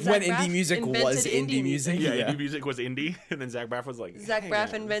 Yeah, and then When Zach Braff indie music invented was indie music. Yeah, Yeah. indie music was indie, and then Zach Braff was like, Zach hey,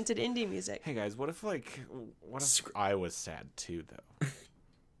 Braff guys. invented indie music. Hey guys, what if I was sad too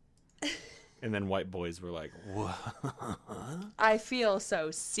though? And then white boys were like, what? I feel so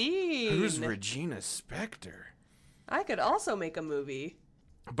seen. Who's Regina Spektor? I could also make a movie.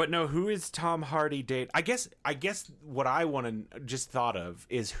 But no, who is Tom Hardy date? I guess what I want to just thought of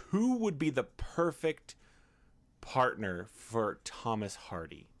is who would be the perfect partner for Thomas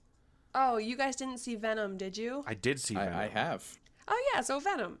Hardy. Oh, you guys didn't see Venom, did you? I did see Venom. I have. Oh yeah, so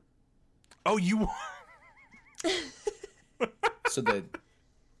Venom. Oh, you So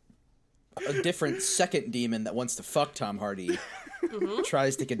a different second demon that wants to fuck Tom Hardy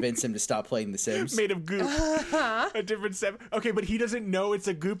tries to convince him to stop playing The Sims. made of goop. A different set. Okay, but he doesn't know it's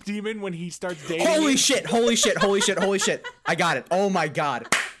a goop demon when he starts dating. Holy it. shit, holy shit, holy shit, holy shit. I got it. Oh my god.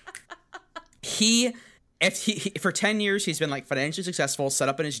 He if he for 10 years he's been like financially successful, set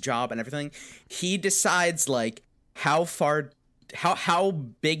up in his job and everything, he decides like how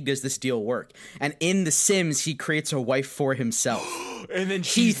big does this deal work? And in The Sims, he creates a wife for himself. And then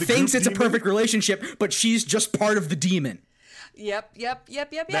he thinks it's demon? A perfect relationship, but she's just part of the demon. Yep.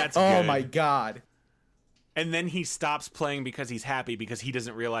 That's oh good. My God. And then he stops playing because he's happy because he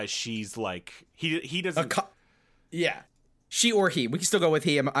doesn't realize she's like he doesn't. Yeah, she or he. We can still go with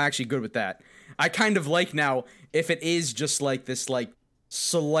he. I'm actually good with that. I kind of like now if it is just like this like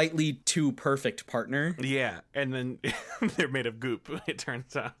slightly too perfect partner. Yeah, and then they're made of goop. It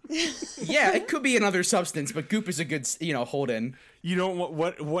turns out. Yeah, it could be another substance, but goop is a good hold in. You don't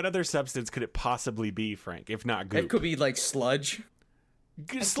what other substance could it possibly be, Frank? If not goop, it could be like sludge.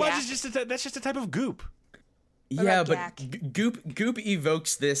 Sludge is just that's just a type of goop. Yeah, but goop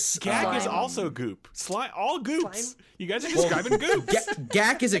evokes this. Gag is also goop. All goops. Slime? You guys are describing goops.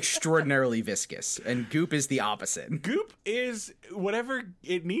 Gag is extraordinarily viscous, and goop is the opposite. Goop is whatever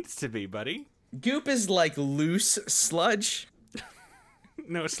it needs to be, buddy. Goop is like loose sludge.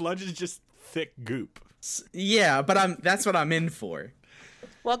 No, sludge is just thick goop. Yeah, but that's what I'm in for.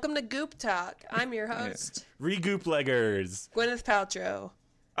 Welcome to Goop Talk. I'm your host. Re-goop leggers. Gwyneth Paltrow.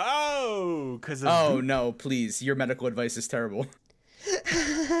 Oh, because goop. No, please. Your medical advice is terrible.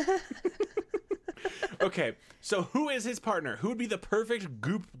 Okay, so who is his partner? Who would be the perfect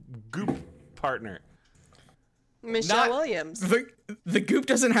goop partner? Michelle Williams. The goop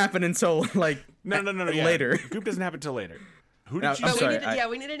doesn't happen until like no, later. Yeah. Goop doesn't happen until later. Who did you say?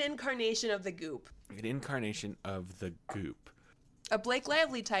 We need an incarnation of the goop. An incarnation of the goop. A Blake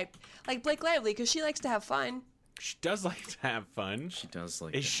Lively type, like Blake Lively, because she likes to have fun. She does like to have fun. She does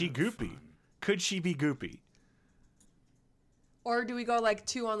like. Is she goopy? Fun. Could she be goopy? Or do we go like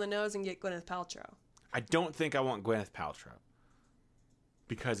 2 on the nose and get Gwyneth Paltrow? I don't think I want Gwyneth Paltrow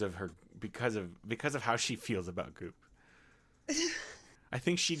because of how she feels about goop. I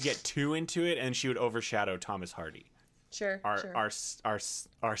think she'd get too into it and she would overshadow Thomas Hardy. Sure.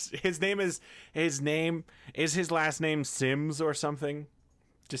 His name is his last name Sims or something,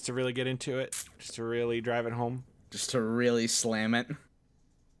 just to really get into it, just to really drive it home, just to really slam it.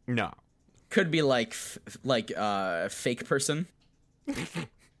 No, could be like fake person.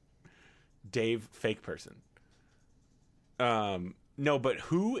 Dave fake person. No, but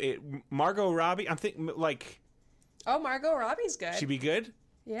Margot Robbie. I'm thinking like. Oh, Margot Robbie's good. She'd be good.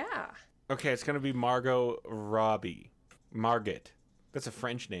 Yeah. Okay, it's gonna be Margot Robbie. Margot. That's a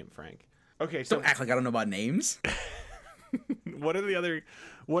French name, Frank. Okay, so don't act like I don't know about names. What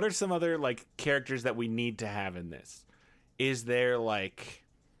are some other like characters that we need to have in this? Is there like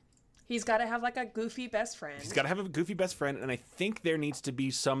he's got to have like a goofy best friend. He's got to have a goofy best friend, and I think there needs to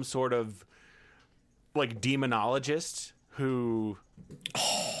be some sort of like demonologist who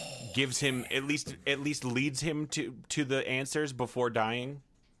gives him at least leads him to the answers before dying.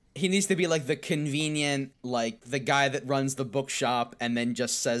 He needs to be like the convenient, like the guy that runs the bookshop and then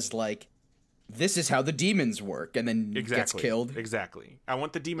just says like, this is how the demons work, and then gets killed. Exactly. I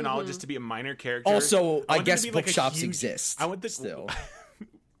want the demonologist to be a minor character. Also, I guess bookshops exist. I want still.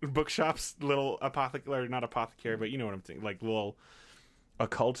 Bookshops, little apothecary, not apothecary, but you know what I'm saying, like little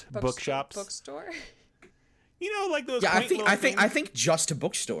occult bookshops. Bookstore? You know, like those. Yeah, I think just a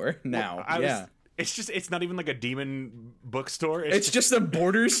bookstore now. Well, it's not even like a demon bookstore. It's just a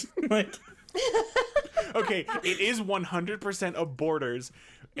Borders. Like, okay, it is 100% a Borders,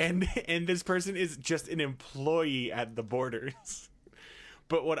 and this person is just an employee at the Borders.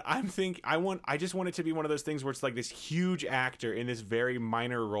 But what I just want it to be one of those things where it's like this huge actor in this very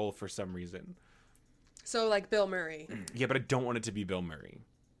minor role for some reason. So like Bill Murray. Yeah, but I don't want it to be Bill Murray.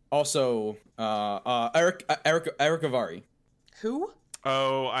 Also, Eric Avari. Who?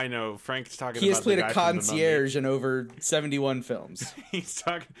 Oh, I know. Frank's talking about. He has played a concierge in over 71 films. He's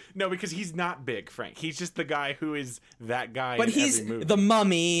talking. No, because he's not big, Frank. He's just the guy who is that guy. But he's every movie. the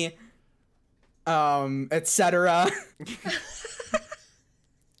Mummy, etc.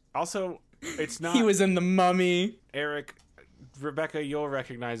 Also, it's not. He was in the Mummy. Eric, Rebecca, you'll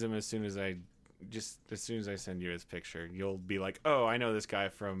recognize him as soon as I send you his picture. You'll be like, oh, I know this guy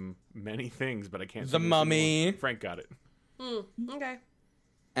from many things, but I can't. The Mummy. Frank got it. Okay.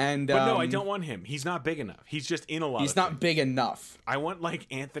 But no, I don't want him. He's not big enough. He's just in a lot. He's not big enough. I want like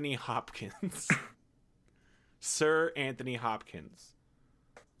Anthony Hopkins, Sir Anthony Hopkins,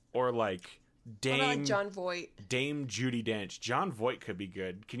 or like Dame. What about like John Voight? Dame Judi Dench. John Voight could be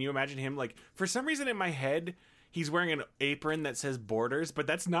good. Can you imagine him? Like for some reason in my head, he's wearing an apron that says Borders, but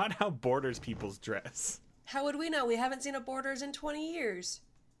that's not how Borders people's dress. How would we know? We haven't seen a Borders in 20 years.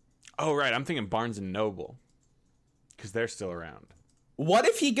 Oh right, I'm thinking Barnes and Noble, because they're still around. What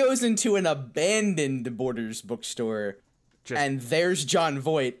if he goes into an abandoned Borders bookstore and there's Jon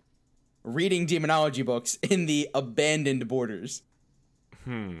Voight reading demonology books in the abandoned Borders?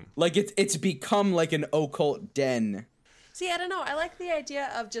 Like it's become like an occult den. See, I don't know. I like the idea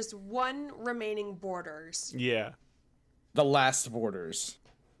of just one remaining Borders. Yeah. The last Borders.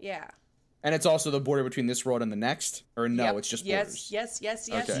 Yeah. And it's also the border between this world and the next? Or no, Yep. it's just Borders? Yes.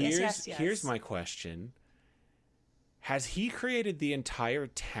 Okay. Here's my question. Has he created the entire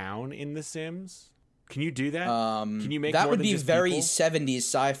town in The Sims? Can you do that? Can you make that more would than be just very people? 70s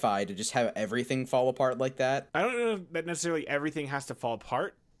sci-fi to just have everything fall apart like that. I don't know that necessarily everything has to fall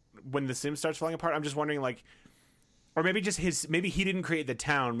apart when The Sim starts falling apart. I'm just wondering, like, or maybe just maybe he didn't create the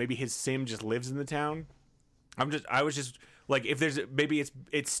town. Maybe his Sim just lives in the town. I was just like, if there's maybe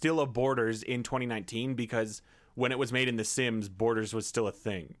it's still a Borders in 2019 because when it was made in The Sims, Borders was still a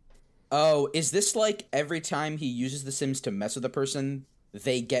thing. Oh, is this like every time he uses the Sims to mess with a person,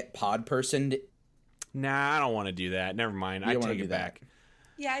 they get pod personed? Nah, I don't want to do that. Never mind. I take it back.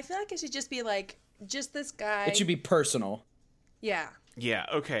 Yeah, I feel like it should just be like, just this guy. It should be personal. Yeah. Yeah,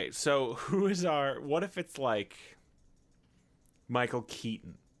 okay. So what if it's like Michael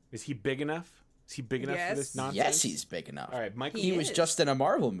Keaton? Is he big enough? Is he big enough for this nonsense? Yes, he's big enough. All right, Michael. He was just in a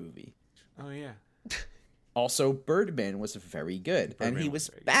Marvel movie. Oh yeah. Also, Birdman was very good, and he was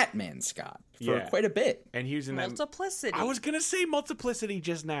Batman Scott for quite a bit. And he was in Multiplicity. I was gonna say Multiplicity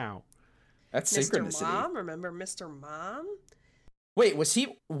just now. That's Mr. synchronicity. Mom, remember Mr. Mom? Wait, was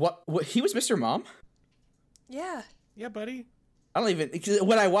he what? He was Mr. Mom? Yeah. Yeah, buddy. I don't even.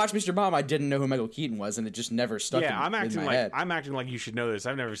 When I watched Mr. Mom, I didn't know who Michael Keaton was, and it just never stuck. Yeah, in my head. I'm acting like you should know this.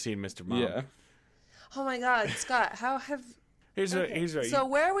 I've never seen Mr. Mom. Yeah. Oh my God, Scott, how have? Here's right. So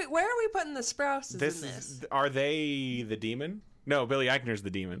where are we putting the Sprouses in this? Are they the demon? No, Billy Eichner's the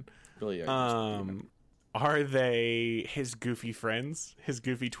demon. Billy Eichner's the demon. Are they his goofy friends? His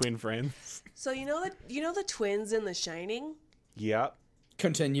goofy twin friends? So you know the twins in The Shining? Yep.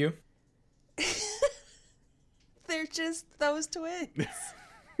 Continue. They're just those twins.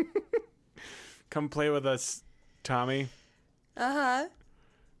 Come play with us, Tommy. Uh-huh.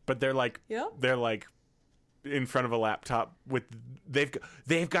 But they're like in front of a laptop with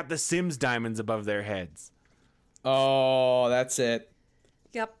they've got the Sims diamonds above their heads. Oh, that's it.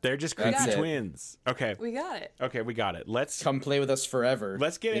 Yep. They're just creepy That's it. twins. Okay. We got it. Okay, we got it. Let's Come play with us forever.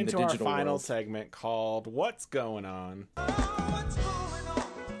 Let's get in into the our digital final world. segment called What's Going On?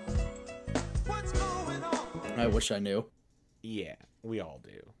 I wish I knew. Yeah, we all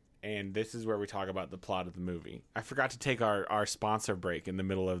do. And this is where we talk about the plot of the movie. I forgot to take our sponsor break in the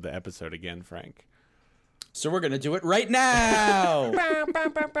middle of the episode again, Frank. So we're gonna do it right now.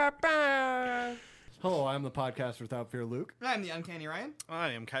 Hello, I'm the podcast without fear, Luke. I'm the Uncanny Ryan. I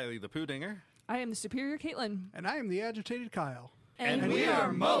am Kylie the Poodinger. I am the superior Caitlin. And I am the agitated Kyle. And we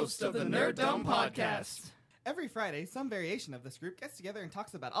are most of the Nerddom Podcast. Every Friday, some variation of this group gets together and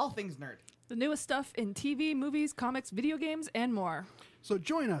talks about all things nerd. The newest stuff in TV, movies, comics, video games, and more. So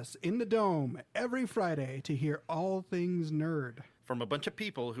join us in the Dome every Friday to hear all things nerd. From a bunch of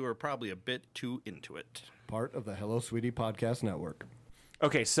people who are probably a bit too into it. Part of the Hello Sweetie Podcast Network.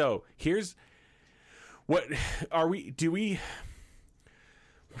 Okay, so here's what are we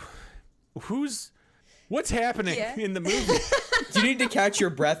what's happening in the movie? Do you need to catch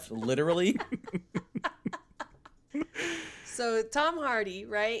your breath literally? So Tom Hardy,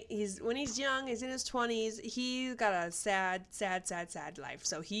 right? When he's young, he's in his 20s. He's got a sad life.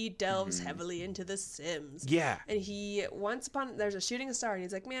 So he delves heavily into The Sims. Yeah. And there's a shooting star, and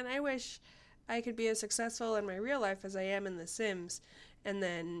he's like, man, I wish I could be as successful in my real life as I am in The Sims. And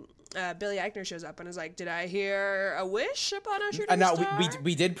then Billy Eichner shows up and is like, did I hear a wish upon a shooting Now star?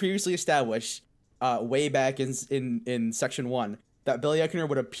 we did previously establish way back in section 1 that Billy Eichner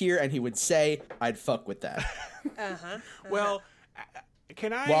would appear and he would say, "I'd fuck with that," Well,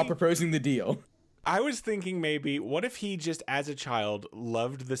 can I while proposing the deal. I was thinking maybe what if he just as a child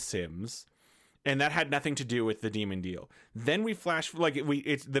loved The Sims and that had nothing to do with the demon deal. Then we flash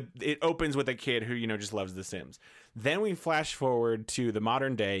it opens with a kid who just loves The Sims. Then we flash forward to the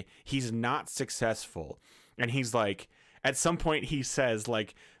modern day. He's not successful. And he's like, at some point he says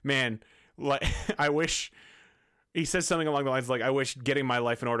like, man, like I wish he says something along the lines like, I wish getting my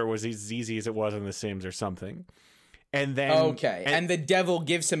life in order was as easy as it was in The Sims or something. And then and the devil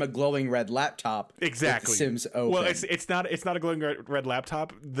gives him a glowing red laptop. Exactly. With the Sims open. Well, it's not a glowing red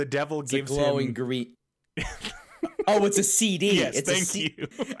laptop. The devil gives a glowing him green. Oh, it's a CD. Yes, it's thank you.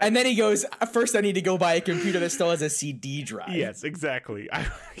 And then he goes, first I need to go buy a computer that still has a CD drive. Yes, exactly.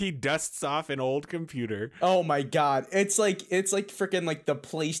 He dusts off an old computer. Oh my god. It's like freaking like the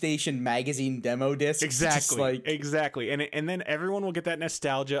PlayStation magazine demo disc. Exactly. And then everyone will get that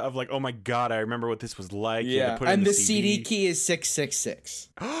nostalgia of like, oh my god, I remember what this was like. Yeah. And the CD key is 666.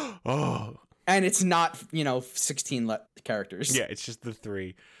 Oh. And it's not, 16 characters. Yeah, it's just the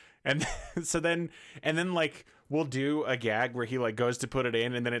 3. And then like we'll do a gag where he like goes to put it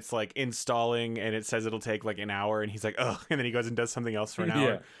in and then it's like installing and it says it'll take like an hour and he's like, oh, and then he goes and does something else for an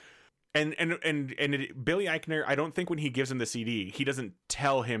hour. Billy Eichner, I don't think when he gives him the CD, he doesn't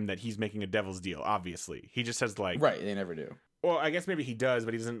tell him that he's making a devil's deal, obviously. He just says like, right, they never do. Well, I guess maybe he does,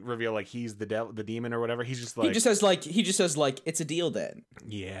 but he doesn't reveal like he's the demon or whatever. He's just like he just says like it's a deal then.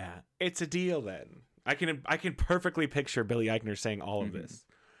 Yeah, it's a deal then. I can perfectly picture Billy Eichner saying all of this.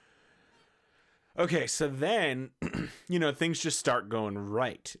 Okay, so then, things just start going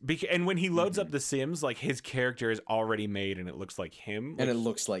right. And when he loads up The Sims, like, his character is already made and it looks like him. And it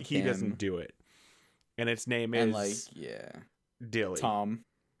looks like he him. doesn't do it. And its name is... Dilly. Tom.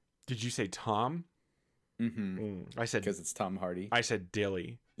 Did you say Tom? Mm-hmm. I said... Because it's Tom Hardy. I said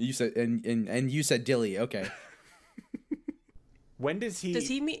Dilly. You said... And you said Dilly, okay. When does he...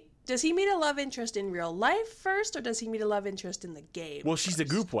 Does he meet a love interest in real life first, or does he meet a love interest in the game? Well, she's a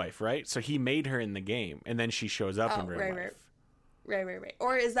goop wife, right? So he made her in the game, and then she shows up in real life. Right.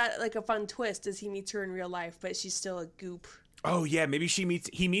 Or is that like a fun twist? Does he meets her in real life, but she's still a goop? Oh yeah, maybe he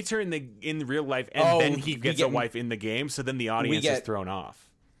meets her in real life, and then he gets a wife in the game. So then the audience is thrown off.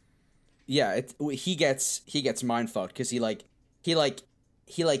 Yeah, he gets mind fucked because he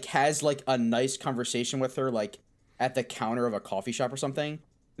has like a nice conversation with her like at the counter of a coffee shop or something.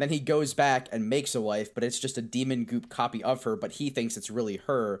 Then he goes back and makes a wife, but it's just a demon goop copy of her, but he thinks it's really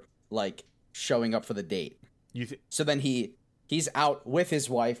her, like, showing up for the date. So then he's out with his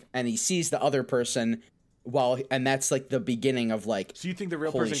wife, and he sees the other person, and that's, like, the beginning of, like, so you think the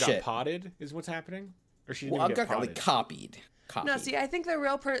real person got potted, is what's happening? Or she didn't get potted? Like, copied. No, see, I think the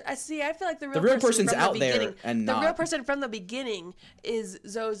real person... I feel like the real person's out there, and the real person from the beginning is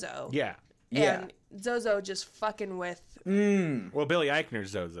Zozo. Yeah. And Zozo just fucking with... Well, Billy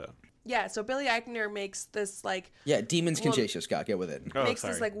Eichner's Zozo. Yeah, so Billy Eichner makes this, like... Yeah, demons can chase you, Scott. Get with it. Makes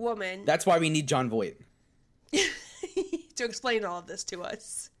this, like, woman... That's why we need John Voight. to explain all of this to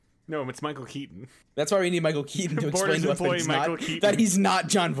us. No, it's Michael Keaton. That's why we need Michael Keaton to explain to us that he's not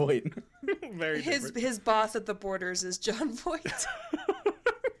John Voight. Very his boss at the Borders is John Voight.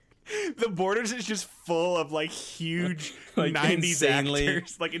 The Borders is just full of like huge like 90s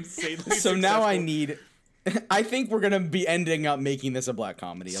actors, like insanely. So now I think we're gonna be ending up making this a black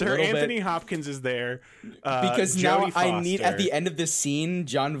comedy. Sir Anthony Hopkins is there because Jodie now Foster. I need at the end of this scene,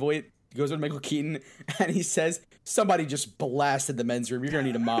 John Voight goes with Michael Keaton and he says, "Somebody just blasted the men's room. You're gonna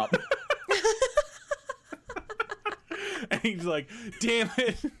need a mop." And he's like, "Damn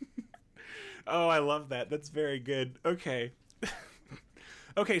it!" Oh, I love that. That's very good. Okay.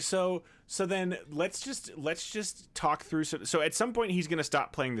 Okay, so then let's just talk through. So at some point he's gonna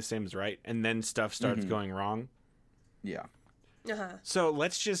stop playing The Sims, right? And then stuff starts going wrong. Yeah. So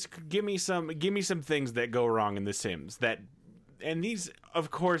let's just give me some things that go wrong in The Sims. And these,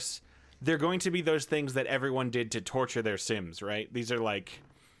 of course, they're going to be those things that everyone did to torture their Sims, right? These are like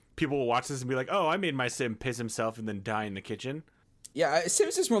people will watch this and be like, "Oh, I made my Sim piss himself and then die in the kitchen." Yeah,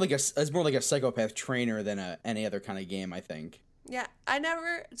 Sims is more like a psychopath trainer than any other kind of game, I think. Yeah, I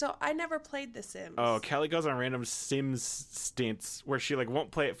never played The Sims. Oh, Kelly goes on random Sims stints where she like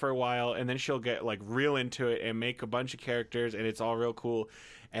won't play it for a while and then she'll get like real into it and make a bunch of characters and it's all real cool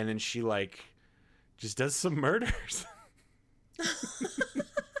and then she like just does some murders.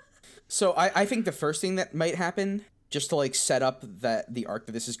 So I think the first thing that might happen, just to like set up the arc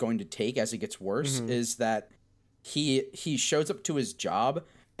that this is going to take as it gets worse, is that he shows up to his job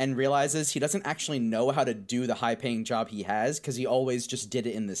and realizes he doesn't actually know how to do the high-paying job he has because he always just did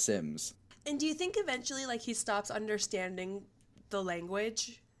it in The Sims. And do you think eventually, like, he stops understanding the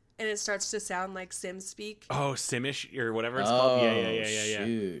language and it starts to sound like Sim speak? Oh, Simish or whatever it's called. Yeah.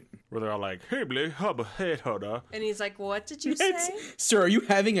 Shoot. Where they're all like, "Hey, Blake, hubba, hey, hoda." And he's like, "What did you say? Sir, are you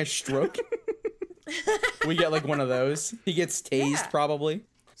having a stroke?" We get like one of those. He gets tased probably.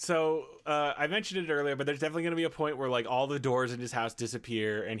 So I mentioned it earlier, but there's definitely going to be a point where like all the doors in his house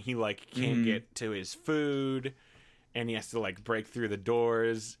disappear and he like can't get to his food and he has to like break through the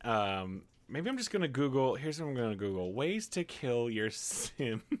doors. Maybe I'm just going to Google. Here's what I'm going to Google. Ways to kill your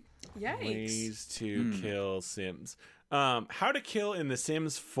Sim. Yikes. Ways to kill Sims. How to kill in The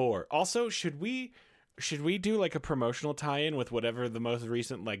Sims 4. Also, should we Should we do like a promotional tie-in with whatever the most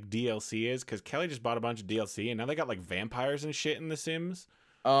recent like DLC is? Because Kelly just bought a bunch of DLC and now they got like vampires and shit in The Sims.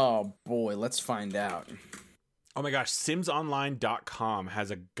 Oh boy, let's find out. Oh my gosh, SimsOnline.com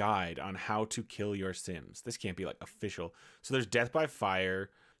has a guide on how to kill your Sims. This can't be like official. So there's death by fire,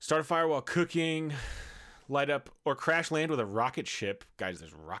 start a fire while cooking, light up or crash land with a rocket ship. Guys,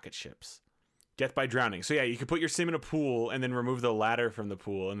 there's rocket ships. Death by drowning. So yeah, you can put your Sim in a pool and then remove the ladder from the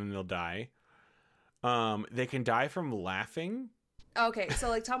pool and then they'll die. They can die from laughing. Okay, so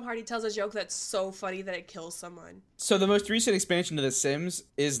like Tom Hardy tells a joke that's so funny that it kills someone. So the most recent expansion to The Sims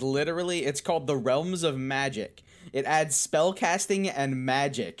is literally, it's called The Realms of Magic. It adds spell casting and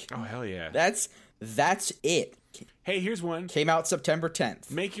magic. Oh hell yeah. That's it. Hey, here's one. Came out September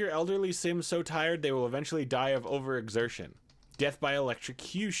 10th. Make your elderly Sims so tired they will eventually die of overexertion. Death by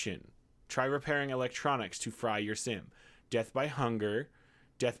electrocution. Try repairing electronics to fry your Sim. Death by hunger.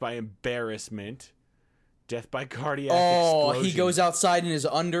 Death by embarrassment. Death by cardiac explosion. He goes outside in his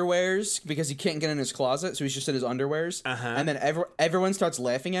underwears because he can't get in his closet, so he's just in his underwears. And then everyone starts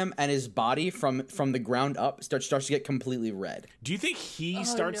laughing at him, and his body from the ground up starts to get completely red. Do you think he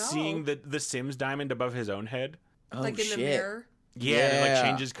starts seeing the Sims diamond above his own head? Oh, like in the mirror? Yeah, and it like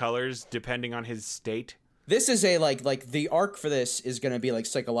changes colors depending on his state. This is a like the arc for this is going to be like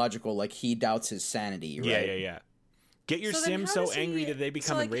psychological, like he doubts his sanity, right? Yeah. Get your Sim so angry that they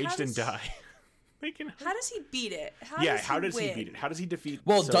become enraged and die. How does he beat it? How does he beat it? How does he defeat?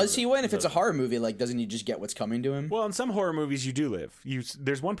 Well, does he win? If it's a horror movie, like, doesn't he just get what's coming to him? Well, in some horror movies, you do live.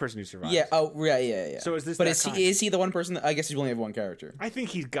 There's one person who survives. Yeah. Oh, yeah. So is this? But is he the one person? I guess he only have one character. I think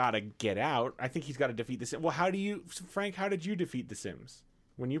he's got to get out. I think he's got to defeat the Sims. Well, Frank? How did you defeat the Sims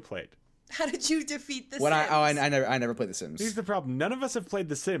when you played? How did you defeat the Sims? I never played the Sims. Here's the problem. None of us have played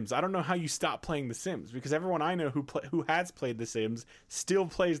the Sims. I don't know how you stop playing the Sims because everyone I know who has played the Sims still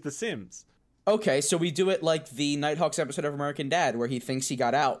plays the Sims. Okay, so we do it like the Nighthawks episode of American Dad, where he thinks he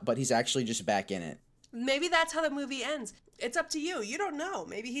got out, but he's actually just back in it. Maybe that's how the movie ends. It's up to you. You don't know.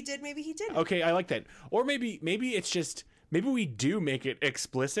 Maybe he did, maybe he didn't. Okay, I like that. Or maybe it's just, maybe we do make it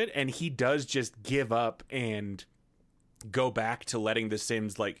explicit and he does just give up and go back to letting the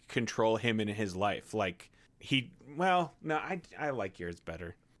Sims, like, control him in his life. Like, I like yours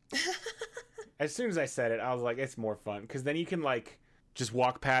better. As soon as I said it, I was like, it's more fun. Because then you can, like, just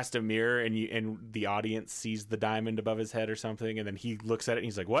walk past a mirror and the audience sees the diamond above his head or something, and then he looks at it and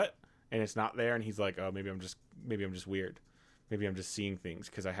he's like, what? And it's not there, and he's like, oh, maybe I'm just weird. Maybe I'm just seeing things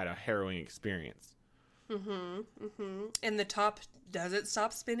because I had a harrowing experience. And the top, does it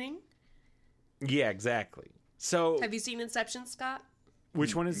stop spinning? Yeah, exactly. So have you seen Inception, Scott?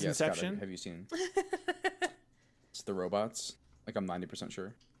 Which one is Inception? Scott, have you seen? It's the robots. Like, I'm 90%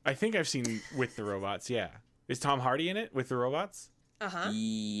 sure. I think I've seen With the Robots, yeah. Is Tom Hardy in it with the robots?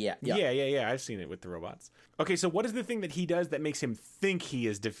 Yeah. I've seen it with the robots. Okay, so what is the thing that he does that makes him think he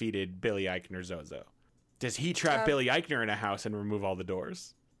has defeated Billy Eichner Zozo? Does he trap Billy Eichner in a house and remove all the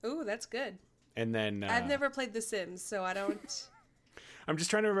doors? Ooh, that's good. And then I've never played The Sims, so I don't. I'm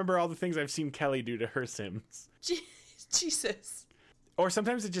just trying to remember all the things I've seen Kelly do to her Sims. Jesus. Or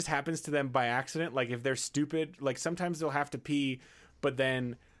sometimes it just happens to them by accident. Like if they're stupid, like sometimes they'll have to pee, but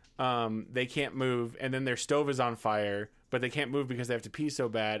then they can't move, and then their stove is on fire, but they can't move because they have to pee so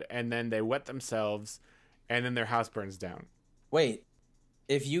bad, and then they wet themselves, and then their house burns down. Wait,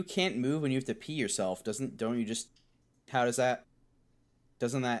 if you can't move when you have to pee yourself, doesn't you just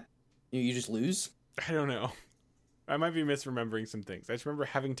lose? I don't know. I might be misremembering some things. I just remember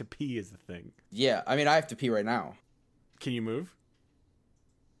having to pee is the thing. Yeah, I mean, I have to pee right now. Can you move?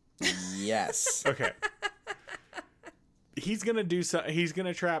 Yes. Okay. He's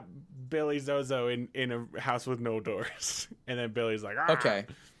gonna trap Billy Zozo in a house with no doors, and then Billy's like, ah! Okay,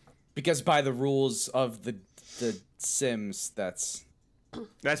 because by the rules of the Sims, that's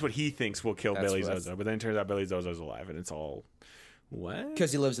what he thinks will kill Billy Zozo, but then it turns out Billy Zozo's alive, and it's all what?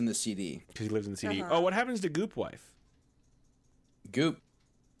 Because he lives in the CD. Because he lives in the CD. Oh, what happens to Goop Wife? Goop.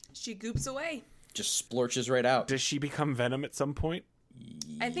 She goops away. Just splorches right out. Does she become Venom at some point?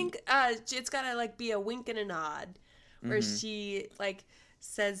 I think it's gotta like be a wink and a nod, where she like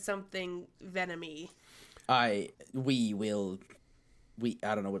says something venomy. I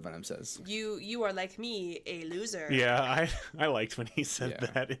don't know what Venom says. You are like me, a loser. Yeah, I liked when he said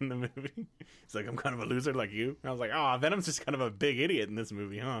that in the movie. He's like, I'm kind of a loser like you. And I was like, oh, Venom's just kind of a big idiot in this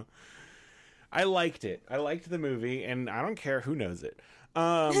movie, huh? I liked it. I liked the movie, and I don't care who knows it.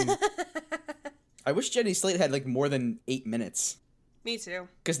 I wish Jenny Slate had like more than 8 minutes. Me too.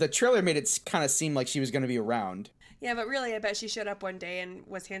 Because the trailer made it kind of seem like she was going to be around. Yeah, but really, I bet she showed up one day and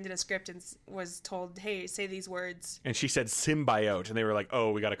was handed a script and was told, hey, say these words. And she said symbiote, and they were like,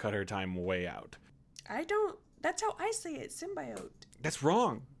 oh, we got to cut her time way out. I don't. That's how I say it. Symbiote. That's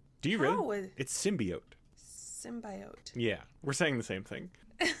wrong. Do you How? really? It's symbiote. Symbiote. Yeah, we're saying the same thing.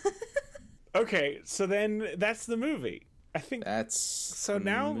 Okay, so then that's the movie. I think That's so. the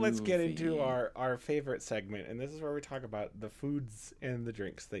Now let's get movie. into our favorite segment, and this is where we talk about the foods and the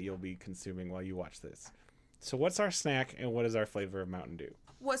drinks that you'll be consuming while you watch this. So, what's our snack, and what is our flavor of Mountain Dew?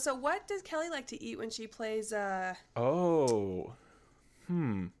 So what does Kelly like to eat when she plays? Oh, I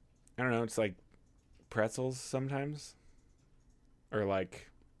don't know. It's like pretzels sometimes, or like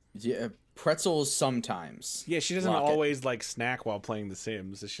Yeah, pretzels sometimes. yeah. She doesn't Lock it. always like snack while playing The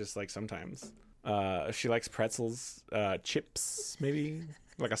Sims. It's just like sometimes. She likes pretzels, chips, maybe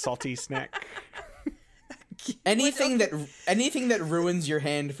like a salty snack. Anything that ruins your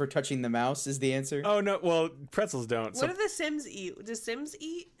hand for touching the mouse is the answer. Oh no, well pretzels don't. So What do the Sims eat? Do Sims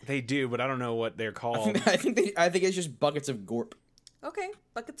eat? they do, but I don't know what they're called. I think it's just buckets of gorp. Okay,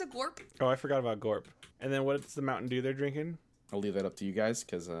 buckets of gorp. Oh, I forgot about Gorp. And then what's the Mountain Dew they're drinking? I'll leave that up to you guys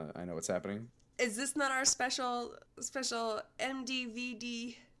because I know what's happening. Is this not our special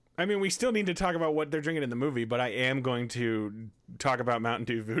MDVD? I mean, we still need to talk about what they're drinking in the movie, but I am going to talk about Mountain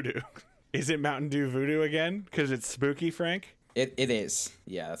Dew Voodoo. Is it Mountain Dew Voodoo again? Because it's spooky, Frank? It is.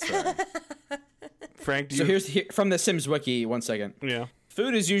 Yeah, that's right. Frank, do So you... here's from the Sims wiki. 1 second. Yeah.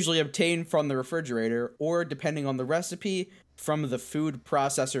 Food is usually obtained from the refrigerator, or depending on the recipe, from the food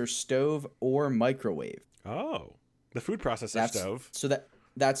processor stove or microwave. Oh. The food processor stove.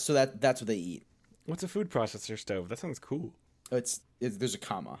 That's what they eat. What's a food processor stove? That sounds cool. There's a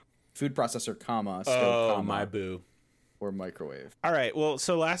comma. Food processor, comma, stove, comma, my boo. or microwave. All right. Well,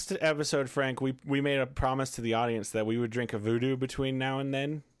 so last episode, Frank, we made a promise to the audience that we would drink a Voodoo between now and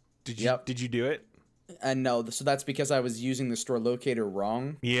then. Did you? Yep. Did you do it? And no, so that's because I was using the store locator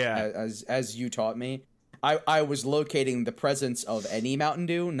wrong. Yeah. As you taught me. I was locating the presence of any Mountain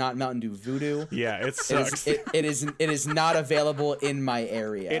Dew, not Mountain Dew Voodoo. Yeah, it sucks. It is not available in my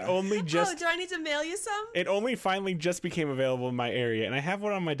area. It only just... Oh, do I need to mail you some? It only finally just became available in my area, and I have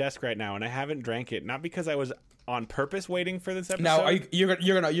one on my desk right now, and I haven't drank it. Not because I was on purpose waiting for this episode. Now, you're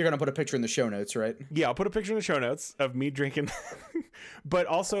gonna put a picture in the show notes, right? Yeah, I'll put a picture in the show notes of me drinking. But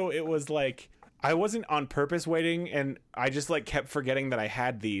also, it was like I wasn't on purpose waiting, and I just like kept forgetting that I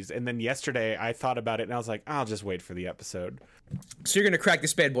had these. And then yesterday, I thought about it, and I was like, I'll just wait for the episode. So you're gonna crack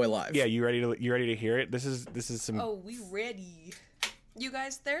this bad boy live. Yeah, you ready to hear it? This is some. Oh, we ready. You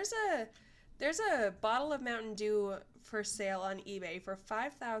guys, there's a bottle of Mountain Dew for sale on eBay for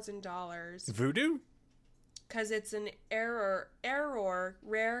 $5,000 Voodoo. because it's an error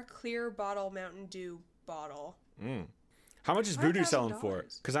rare clear bottle Mountain Dew bottle. How much is Voodoo selling for?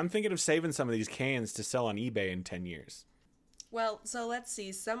 $5,000. Because I'm thinking of saving some of these cans to sell on eBay in 10 years. Well, so let's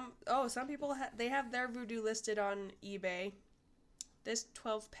see. Some people they have their Voodoo listed on eBay. This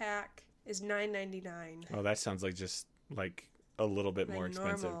 12-pack is $9.99. Oh, that sounds like just like a little bit Like more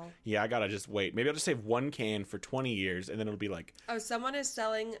expensive. normal. Yeah, I gotta just wait. Maybe I'll just save one can for 20 years, and then it'll be like, Oh, someone is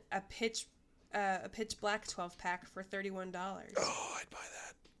selling a pitch black 12-pack for $31. oh, I'd buy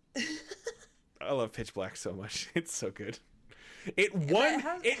that. I love Pitch Black so much. It's so good. It won.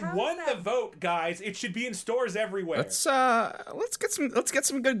 how won is the that- vote, guys. It should be in stores everywhere. Let's get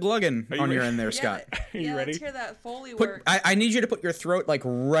some good glugging Are you on your ready? end there, Scott. Are you ready? Let's hear that Foley Put, work. I need you to put your throat like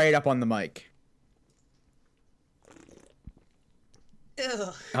right up on the mic.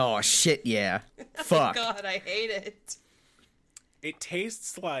 Ugh. Oh shit, yeah. Fuck. God, I hate it. It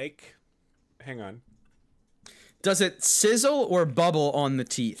tastes like. Hang on. Does it sizzle or bubble on the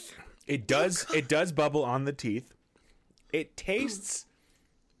teeth? It does. It does bubble on the teeth. It tastes.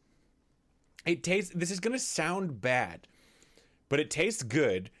 This is gonna sound bad, but it tastes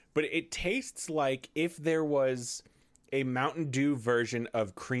good. But it tastes like if there was a Mountain Dew version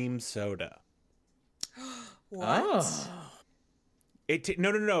of cream soda. What? Oh.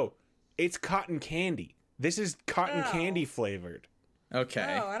 No. It's cotton candy. This is cotton Oh. candy flavored.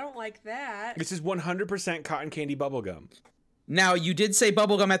 Okay. Oh, I don't like that. This is 100% cotton candy bubblegum. Now you did say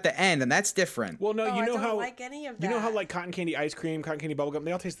bubblegum at the end, and that's different. Well, no, Oh, you I know don't how like any of you know how that. like cotton candy ice cream, cotton candy bubblegum,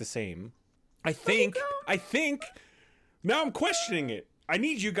 they all taste the same. I think. Now I'm questioning it. I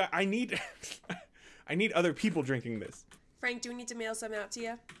need you guys. I need other people drinking this. Frank, do we need to mail some out to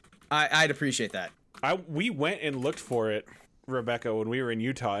you? I'd appreciate that. We went and looked for it, Rebecca, when we were in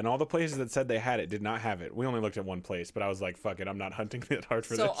Utah, and all the places that said they had it did not have it. We only looked at one place, but I was like, "Fuck it, I'm not hunting that hard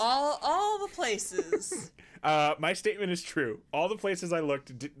for So this." all the places. My statement is true. All the places I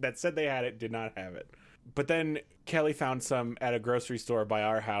looked that said they had it did not have it. But then Kelly found some at a grocery store by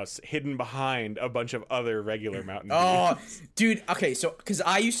our house, hidden behind a bunch of other regular Mountain Dew. Oh, dude. Okay, so because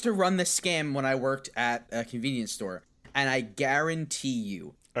I used to run this scam when I worked at a convenience store, and I guarantee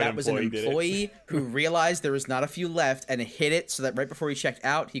you that was an employee did it. employee who realized there was not a few left and hid it so that right before he checked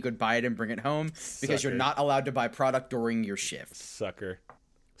out, he could buy it and bring it home because you're Sucker. not allowed to buy product during your shift. Sucker.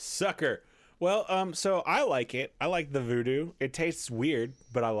 Well, so I like it. I like the voodoo. It tastes weird,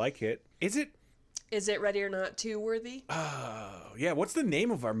 but I like it. Is it? Is it Ready or Not 2 worthy? Oh, yeah. What's the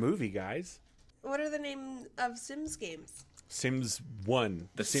name of our movie, guys? What are the name of Sims games? Sims 1.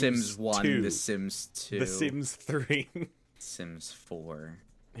 The Sims 1, 2, The Sims 2, The Sims 3. Sims 4.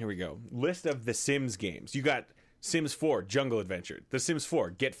 Here we go. List of the Sims games. You got Sims 4, Jungle Adventure. The Sims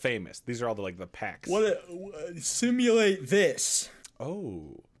 4, Get Famous. These are all the packs. Simulate this.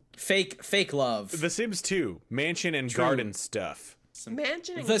 Oh. Fake love. The Sims 2, Mansion and Garden Stuff.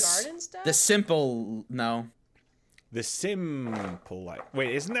 Mansion and The garden stuff? The simple no. The Simple Life.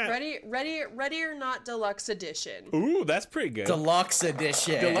 Wait, isn't that? Ready or Not Deluxe Edition. Ooh, that's pretty good. Deluxe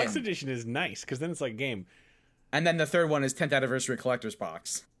edition. Deluxe Edition is nice because then it's like a game. And then the third one is 10th anniversary collector's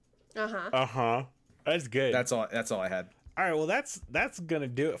box. Uh-huh. That's good. That's all I had. All right, well, that's gonna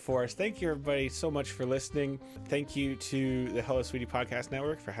do it for us. Thank you, everybody, so much for listening. Thank you to the Hello Sweetie Podcast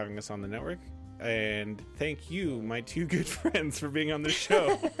Network for having us on the network, and thank you, my two good friends, for being on the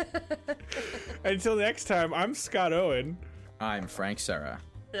show. Until next time, I'm Scott Owen. I'm Frank Serra.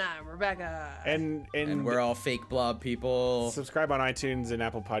 I'm Rebecca. And we're all fake blob people. Subscribe on iTunes and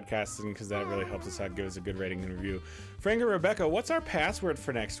Apple Podcasts, because that really helps us out. Give us a good rating and review. Frank and Rebecca, what's our password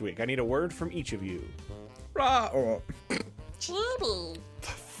for next week? I need a word from each of you. Chibi.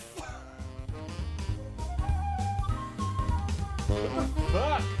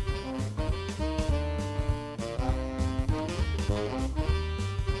 Fuck.